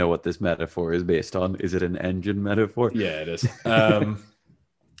don't even know what this metaphor is based on. Is it an engine metaphor? Yeah, it is.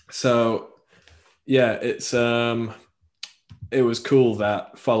 So yeah, it was cool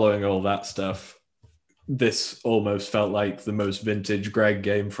that following all that stuff, this almost felt like the most vintage Greg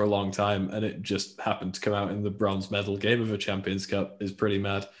game for a long time, and it just happened to come out in the bronze medal game of a Champions Cup is pretty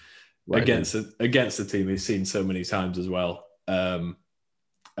mad. Right, against a team he's seen so many times as well. And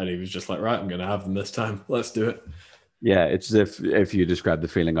he was just like, right, I'm going to have them this time. Let's do it. Yeah, it's as if you describe the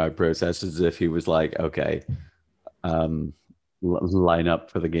feeling out process as if he was like, okay, line up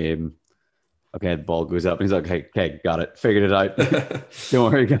for the game. Okay, the ball goes up, and he's like, okay, got it, figured it out.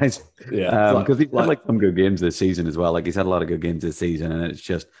 Don't worry, guys. Yeah, because he's had like some good games this season as well. Like he's had a lot of good games this season, and it's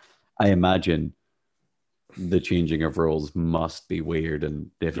just, I imagine the changing of roles must be weird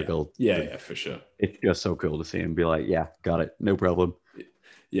and difficult. Yeah, for sure. It's just so cool to see him be like, yeah, got it, no problem.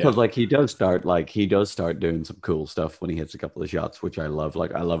 Yeah, because like he does start doing some cool stuff when he hits a couple of shots, which I love.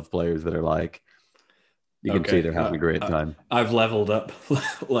 Like I love players that are like, you can see they're having a great time. I've leveled up.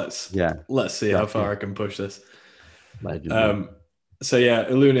 Let's see how far I can push this. Legend. So yeah,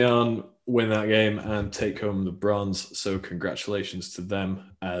 Ilunion win that game and take home the bronze. So congratulations to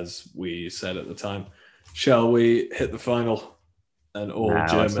them, as we said at the time. Shall we hit the final? An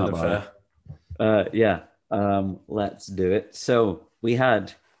all-German affair. Yeah. Let's do it. So we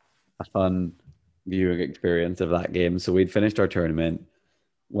had a fun viewing experience of that game. So we'd finished our tournament,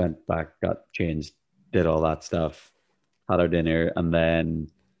 went back, got changed, did all that stuff, had our dinner, and then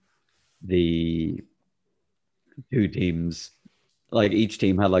the two teams like each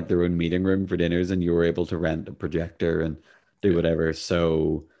team had like their own meeting room for dinners, and you were able to rent a projector and do whatever.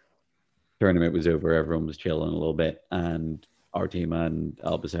 So tournament was over, everyone was chilling a little bit, and our team and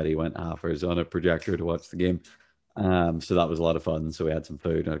Albacete went halfers on a projector to watch the game. So that was a lot of fun. So we had some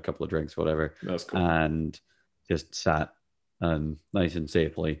food and a couple of drinks, whatever. That's cool. And just sat and nice and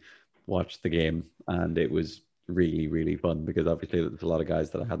safely watched the game. And it was really, really fun because obviously there's a lot of guys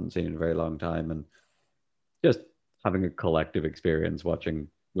that I hadn't seen in a very long time. And just having a collective experience watching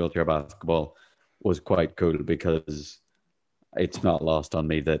wheelchair basketball was quite cool because it's not lost on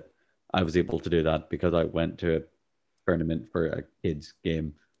me that I was able to do that because I went to a tournament for a kids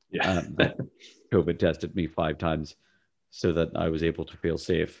game. That COVID tested me 5 times so that I was able to feel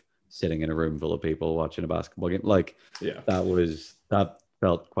safe sitting in a room full of people watching a basketball game. Like, that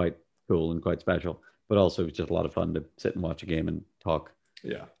felt quite cool and quite special, but also it was just a lot of fun to sit and watch a game and talk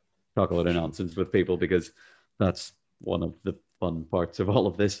a lot of nonsense with people, because that's one of the fun parts of all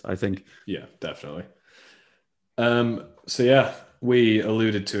of this, I think. Yeah, definitely. So yeah, we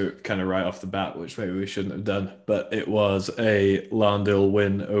alluded to it kind of right off the bat, which maybe we shouldn't have done, but it was a Landil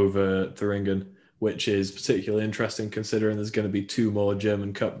win over Thuringen, which is particularly interesting considering there's going to be 2 more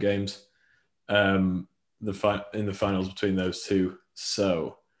German Cup games in the finals between those two.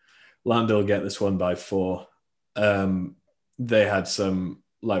 So Landil get this one by 4. They had some,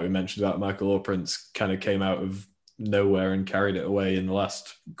 like we mentioned about Michael Orprince, kind of came out of nowhere and carried it away in the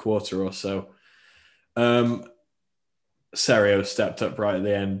last quarter or so. Serio stepped up right at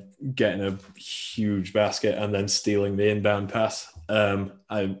the end, getting a huge basket and then stealing the inbound pass.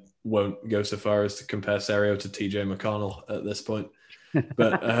 I won't go so far as to compare Serio to TJ McConnell at this point,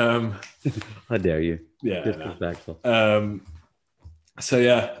 but how dare you? Yeah, disrespectful. So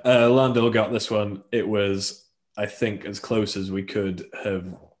yeah, Landil got this one. It was, I think, as close as we could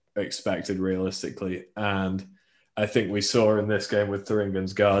have expected realistically, and I think we saw in this game with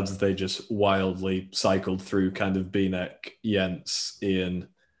Thuringen's guards, they just wildly cycled through kind of Binek, Jens, Ian,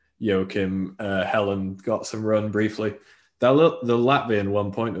 Joachim, Helen got some run briefly. The Latvian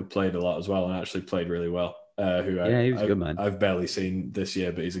 1 pointer played a lot as well and actually played really well. He was a good man. I've barely seen this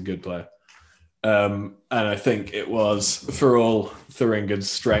year, but he's a good player. And I think it was, for all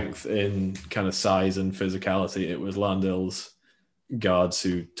Thuringen's strength in kind of size and physicality, it was Landil's guards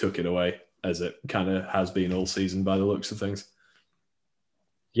who took it away, as it kind of has been all season by the looks of things.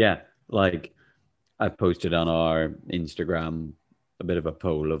 Yeah, like I posted on our Instagram a bit of a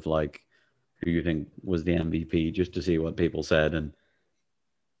poll of like who you think was the MVP, just to see what people said, and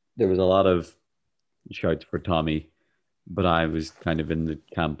there was a lot of shouts for Tommy, but I was kind of in the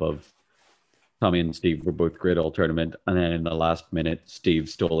camp of Tommy and Steve were both great all tournament, and then in the last minute, Steve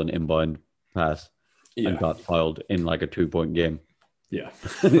stole an inbound pass and got fouled in like a 2-point game. Yeah.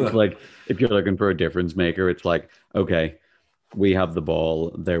 It's like, if you're looking for a difference maker, it's like, okay, we have the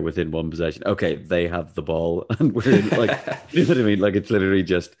ball, they're within 1 possession. Okay, they have the ball, and we're in, like, you know what I mean? Like, it's literally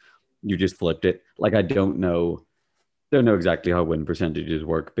just, you just flipped it. Like, I don't know exactly how win percentages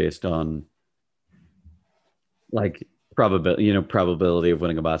work based on, like, probability of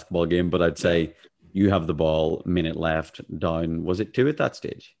winning a basketball game, but I'd say you have the ball, minute left, down. Was it 2 at that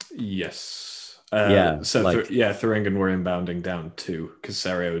stage? Yes. Thuringen were inbounding down 2 because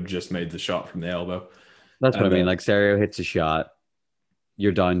Serio had just made the shot from the elbow. That's what I mean. Like, Serio hits a shot,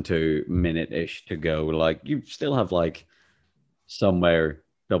 you're down to minute-ish to go. Like, you still have like somewhere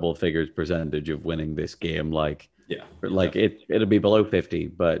double figures percentage of winning this game. Like, like it'll be below 50,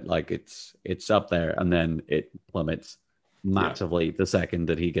 but like it's up there, and then it plummets massively the second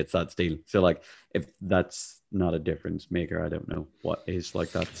that he gets that steal. So like, if that's not a difference maker, I don't know what is.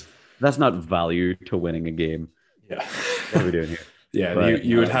 Like, that's not value to winning a game. Yeah. What are we doing here? Yeah, but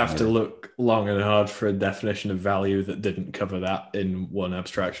you would have to look long and hard for a definition of value that didn't cover that in one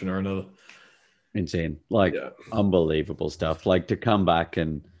abstraction or another. Insane. Like, unbelievable stuff. Like, to come back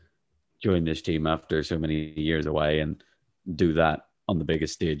and join this team after so many years away and do that on the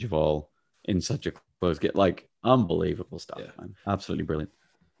biggest stage of all in such a close game. Like, unbelievable stuff, man. Absolutely brilliant.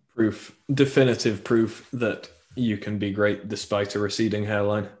 Definitive proof that you can be great despite a receding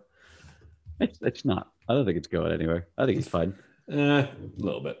hairline. It's not. I don't think it's going anywhere. I think it's fine. A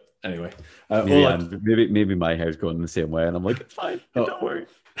little bit. Anyway. Maybe my hair's going the same way, and I'm like, it's fine. Don't worry.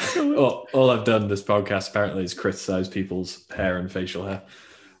 All I've done this podcast apparently is criticize people's hair and facial hair.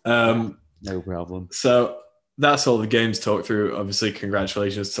 No problem. So that's all the games talked through. Obviously,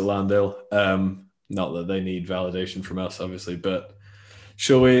 congratulations to Landil. Not that they need validation from us, obviously, but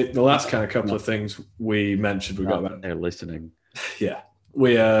shall we? The last kind of couple of things we mentioned, we got about. They're listening. Yeah.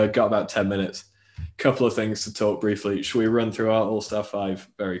 We got about 10 minutes. Couple of things to talk briefly. Should we run through our All-Star 5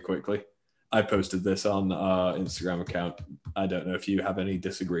 very quickly? I posted this on our Instagram account. I don't know if you have any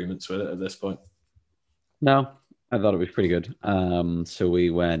disagreements with it at this point. No, I thought it was pretty good. So we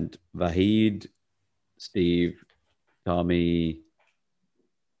went Vahid, Steve, Tommy,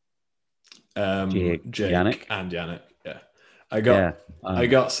 Jake, Yannick. And Yannick. Yeah, I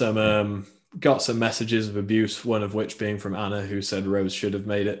got some messages of abuse. One of which being from Anna, who said Rose should have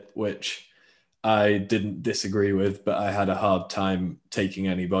made it, which I didn't disagree with, but I had a hard time taking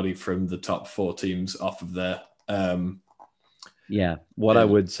anybody from the top 4 teams off of there. What I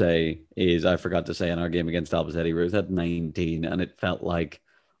would say is I forgot to say in our game against Albacete, Rose had 19, and it felt like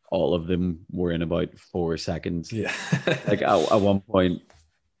all of them were in about 4 seconds. Yeah. Like at one point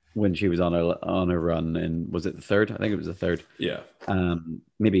when she was on her run, and was it the third? I think it was the third. Yeah.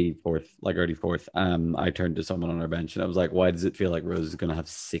 Maybe fourth, like early fourth. I turned to someone on our bench and I was like, why does it feel like Rose is going to have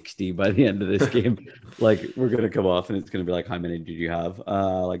 60 by the end of this game? Like, we're going to come off and it's going to be like, how many did you have?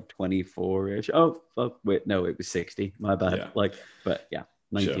 Like 24-ish. Oh, fuck. Wait, no, it was 60. My bad. Yeah. Like, but yeah,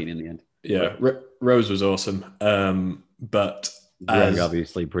 19 in the end. Yeah. Rose was awesome. But Greg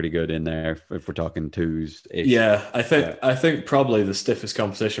obviously pretty good in there if we're talking twos. Yeah, I think probably the stiffest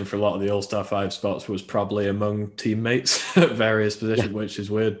competition for a lot of the All-Star 5 spots was probably among teammates at various positions, which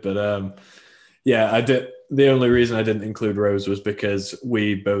is weird. But I did. The only reason I didn't include Rose was because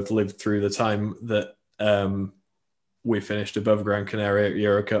we both lived through the time that we finished above Gran Canaria at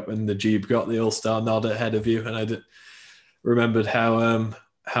Euro Cup, and the Jeep got the All-Star nod ahead of you, and I remembered how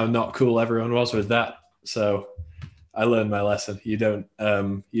not cool everyone was with that. So I learned my lesson. You don't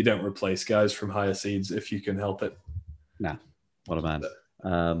replace guys from higher seeds if you can help it. Nah, what a man.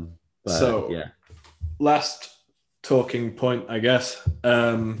 Last talking point, I guess.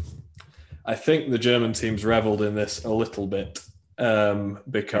 I think the German teams reveled in this a little bit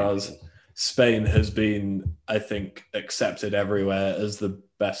because Spain has been, I think, accepted everywhere as the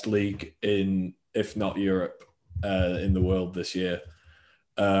best league in, if not Europe, in the world this year.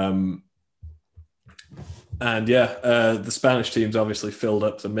 The Spanish teams obviously filled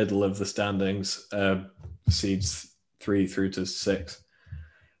up the middle of the standings, seeds 3 through to 6.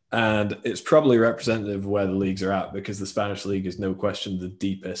 And it's probably representative of where the leagues are at, because the Spanish league is no question the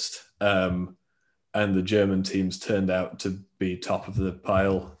deepest. And the German teams turned out to be top of the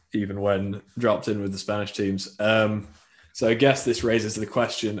pile, even when dropped in with the Spanish teams. So I guess this raises the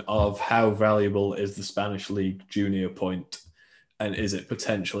question of how valuable is the Spanish league junior point? And is it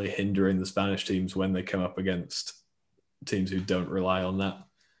potentially hindering the Spanish teams when they come up against teams who don't rely on that?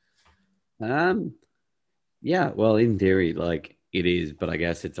 Yeah, well, in theory, like it is, but I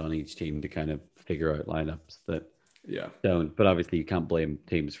guess it's on each team to kind of figure out lineups that don't. But obviously, you can't blame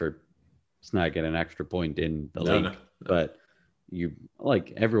teams for snagging an extra point in the league. No. But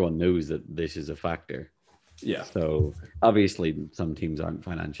everyone knows that this is a factor. Yeah. So obviously, some teams aren't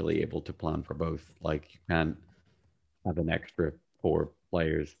financially able to plan for both. Like, you can't have an extra 4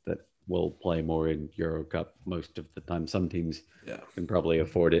 players that will play more in Euro Cup most of the time. Some teams can probably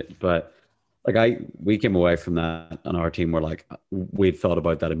afford it, but we came away from that on our team where we'd thought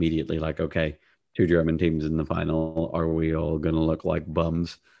about that immediately. Like, okay, 2 German teams in the final. Are we all going to look like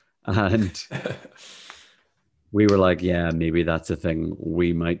bums? And we were like, yeah, maybe that's a thing.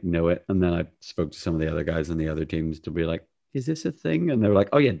 We might know it. And then I spoke to some of the other guys on the other teams to be like, is this a thing? And they were like,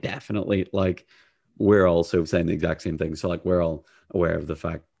 oh yeah, definitely. Like, we're also saying the exact same thing. So we're all aware of the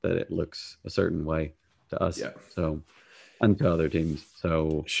fact that it looks a certain way to us. Yeah. So, and to other teams.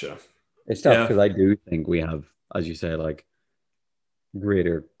 So sure. It's tough because I do think we have, as you say,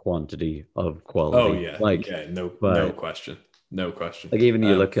 greater quantity of quality. Oh yeah. No question. No question. Even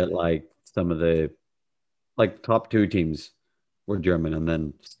you look at some of the top 2 teams were German and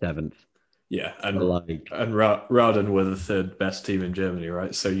then 7th. Yeah, and Raden were the 3rd best team in Germany,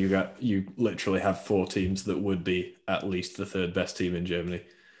 right? So you literally have 4 teams that would be at least the 3rd best team in Germany.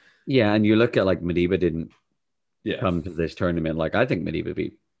 Yeah, and you look at Madiba didn't come to this tournament. I think Madiba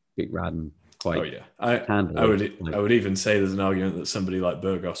beat Raden quite. Oh yeah, I would even say there's an argument that somebody like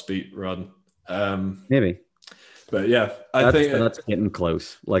Burgos beat Raden. Maybe. But yeah, I think that's getting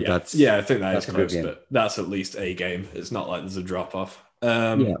close. I think that's close, but that's at least a game. It's not like there's a drop off.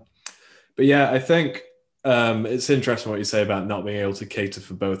 But yeah, I think it's interesting what you say about not being able to cater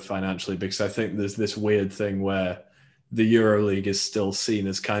for both financially, because I think there's this weird thing where the EuroLeague is still seen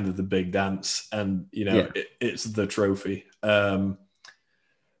as kind of the big dance, and it's the trophy. But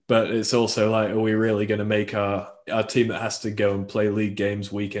it's also are we really going to make our team that has to go and play league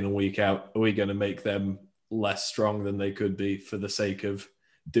games week in and week out, are we going to make them less strong than they could be for the sake of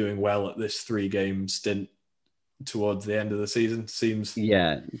doing well at this 3-game stint towards the end of the season seems.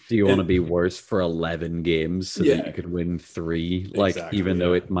 Yeah. Do you want to be worse for 11 games so that you could win 3? Like, Exactly, even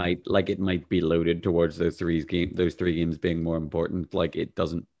though it might be loaded towards those 3 games being more important, like it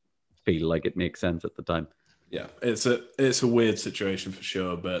doesn't feel like it makes sense at the time. Yeah, it's a weird situation for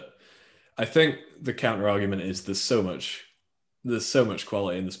sure, but I think the counter argument is there's so much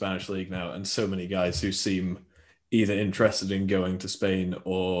quality in the Spanish league now, and so many guys who seem either interested in going to Spain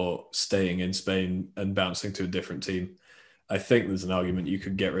or staying in Spain and bouncing to a different team. I think there's an argument you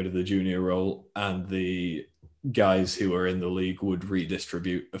could get rid of the junior role, and the guys who are in the league would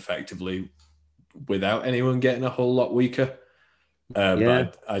redistribute effectively without anyone getting a whole lot weaker.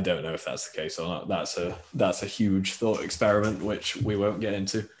 But I don't know if that's the case or not. That's a huge thought experiment, which we won't get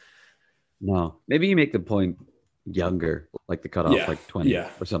into. No, maybe you make the point younger, like the cutoff, like 20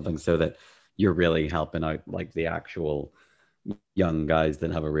 or something, so that you're really helping out like the actual young guys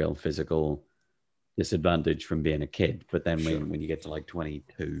that have a real physical disadvantage from being a kid. But then when you get to like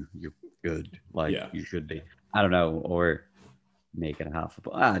 22, you're good. Like you should be. I don't know, or make it a half.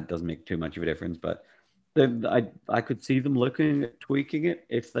 It doesn't make too much of a difference, but I could see them looking at tweaking it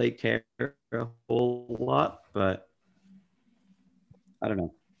if they care a whole lot, but I don't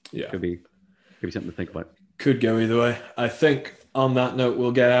know. Yeah, could be something to think about. Could go either way. I think on that note,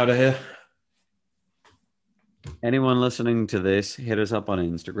 we'll get out of here. Anyone listening to this, hit us up on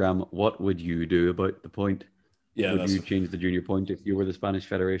Instagram. What would you do about the point? Yeah, would you change the junior point if you were the Spanish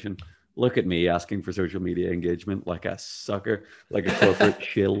Federation? Look at me asking for social media engagement like a sucker, like a corporate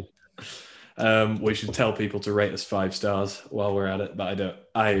shill. We should tell people to rate us 5 stars while we're at it, but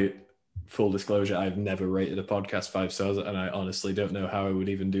full disclosure, I've never rated a podcast 5 stars, and I honestly don't know how I would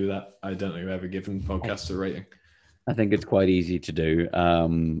even do that. I don't think I've ever given podcasts a rating. I think it's quite easy to do.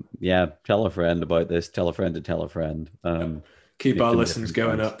 Tell a friend about this. Tell a friend to tell a friend. Keep our listens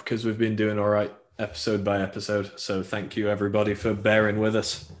going up because we've been doing all right episode by episode. So thank you everybody for bearing with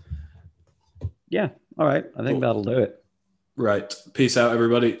us. Yeah. All right. I think that'll do it. Right. Peace out,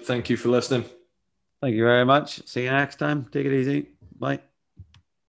 everybody. Thank you for listening. Thank you very much. See you next time. Take it easy. Bye.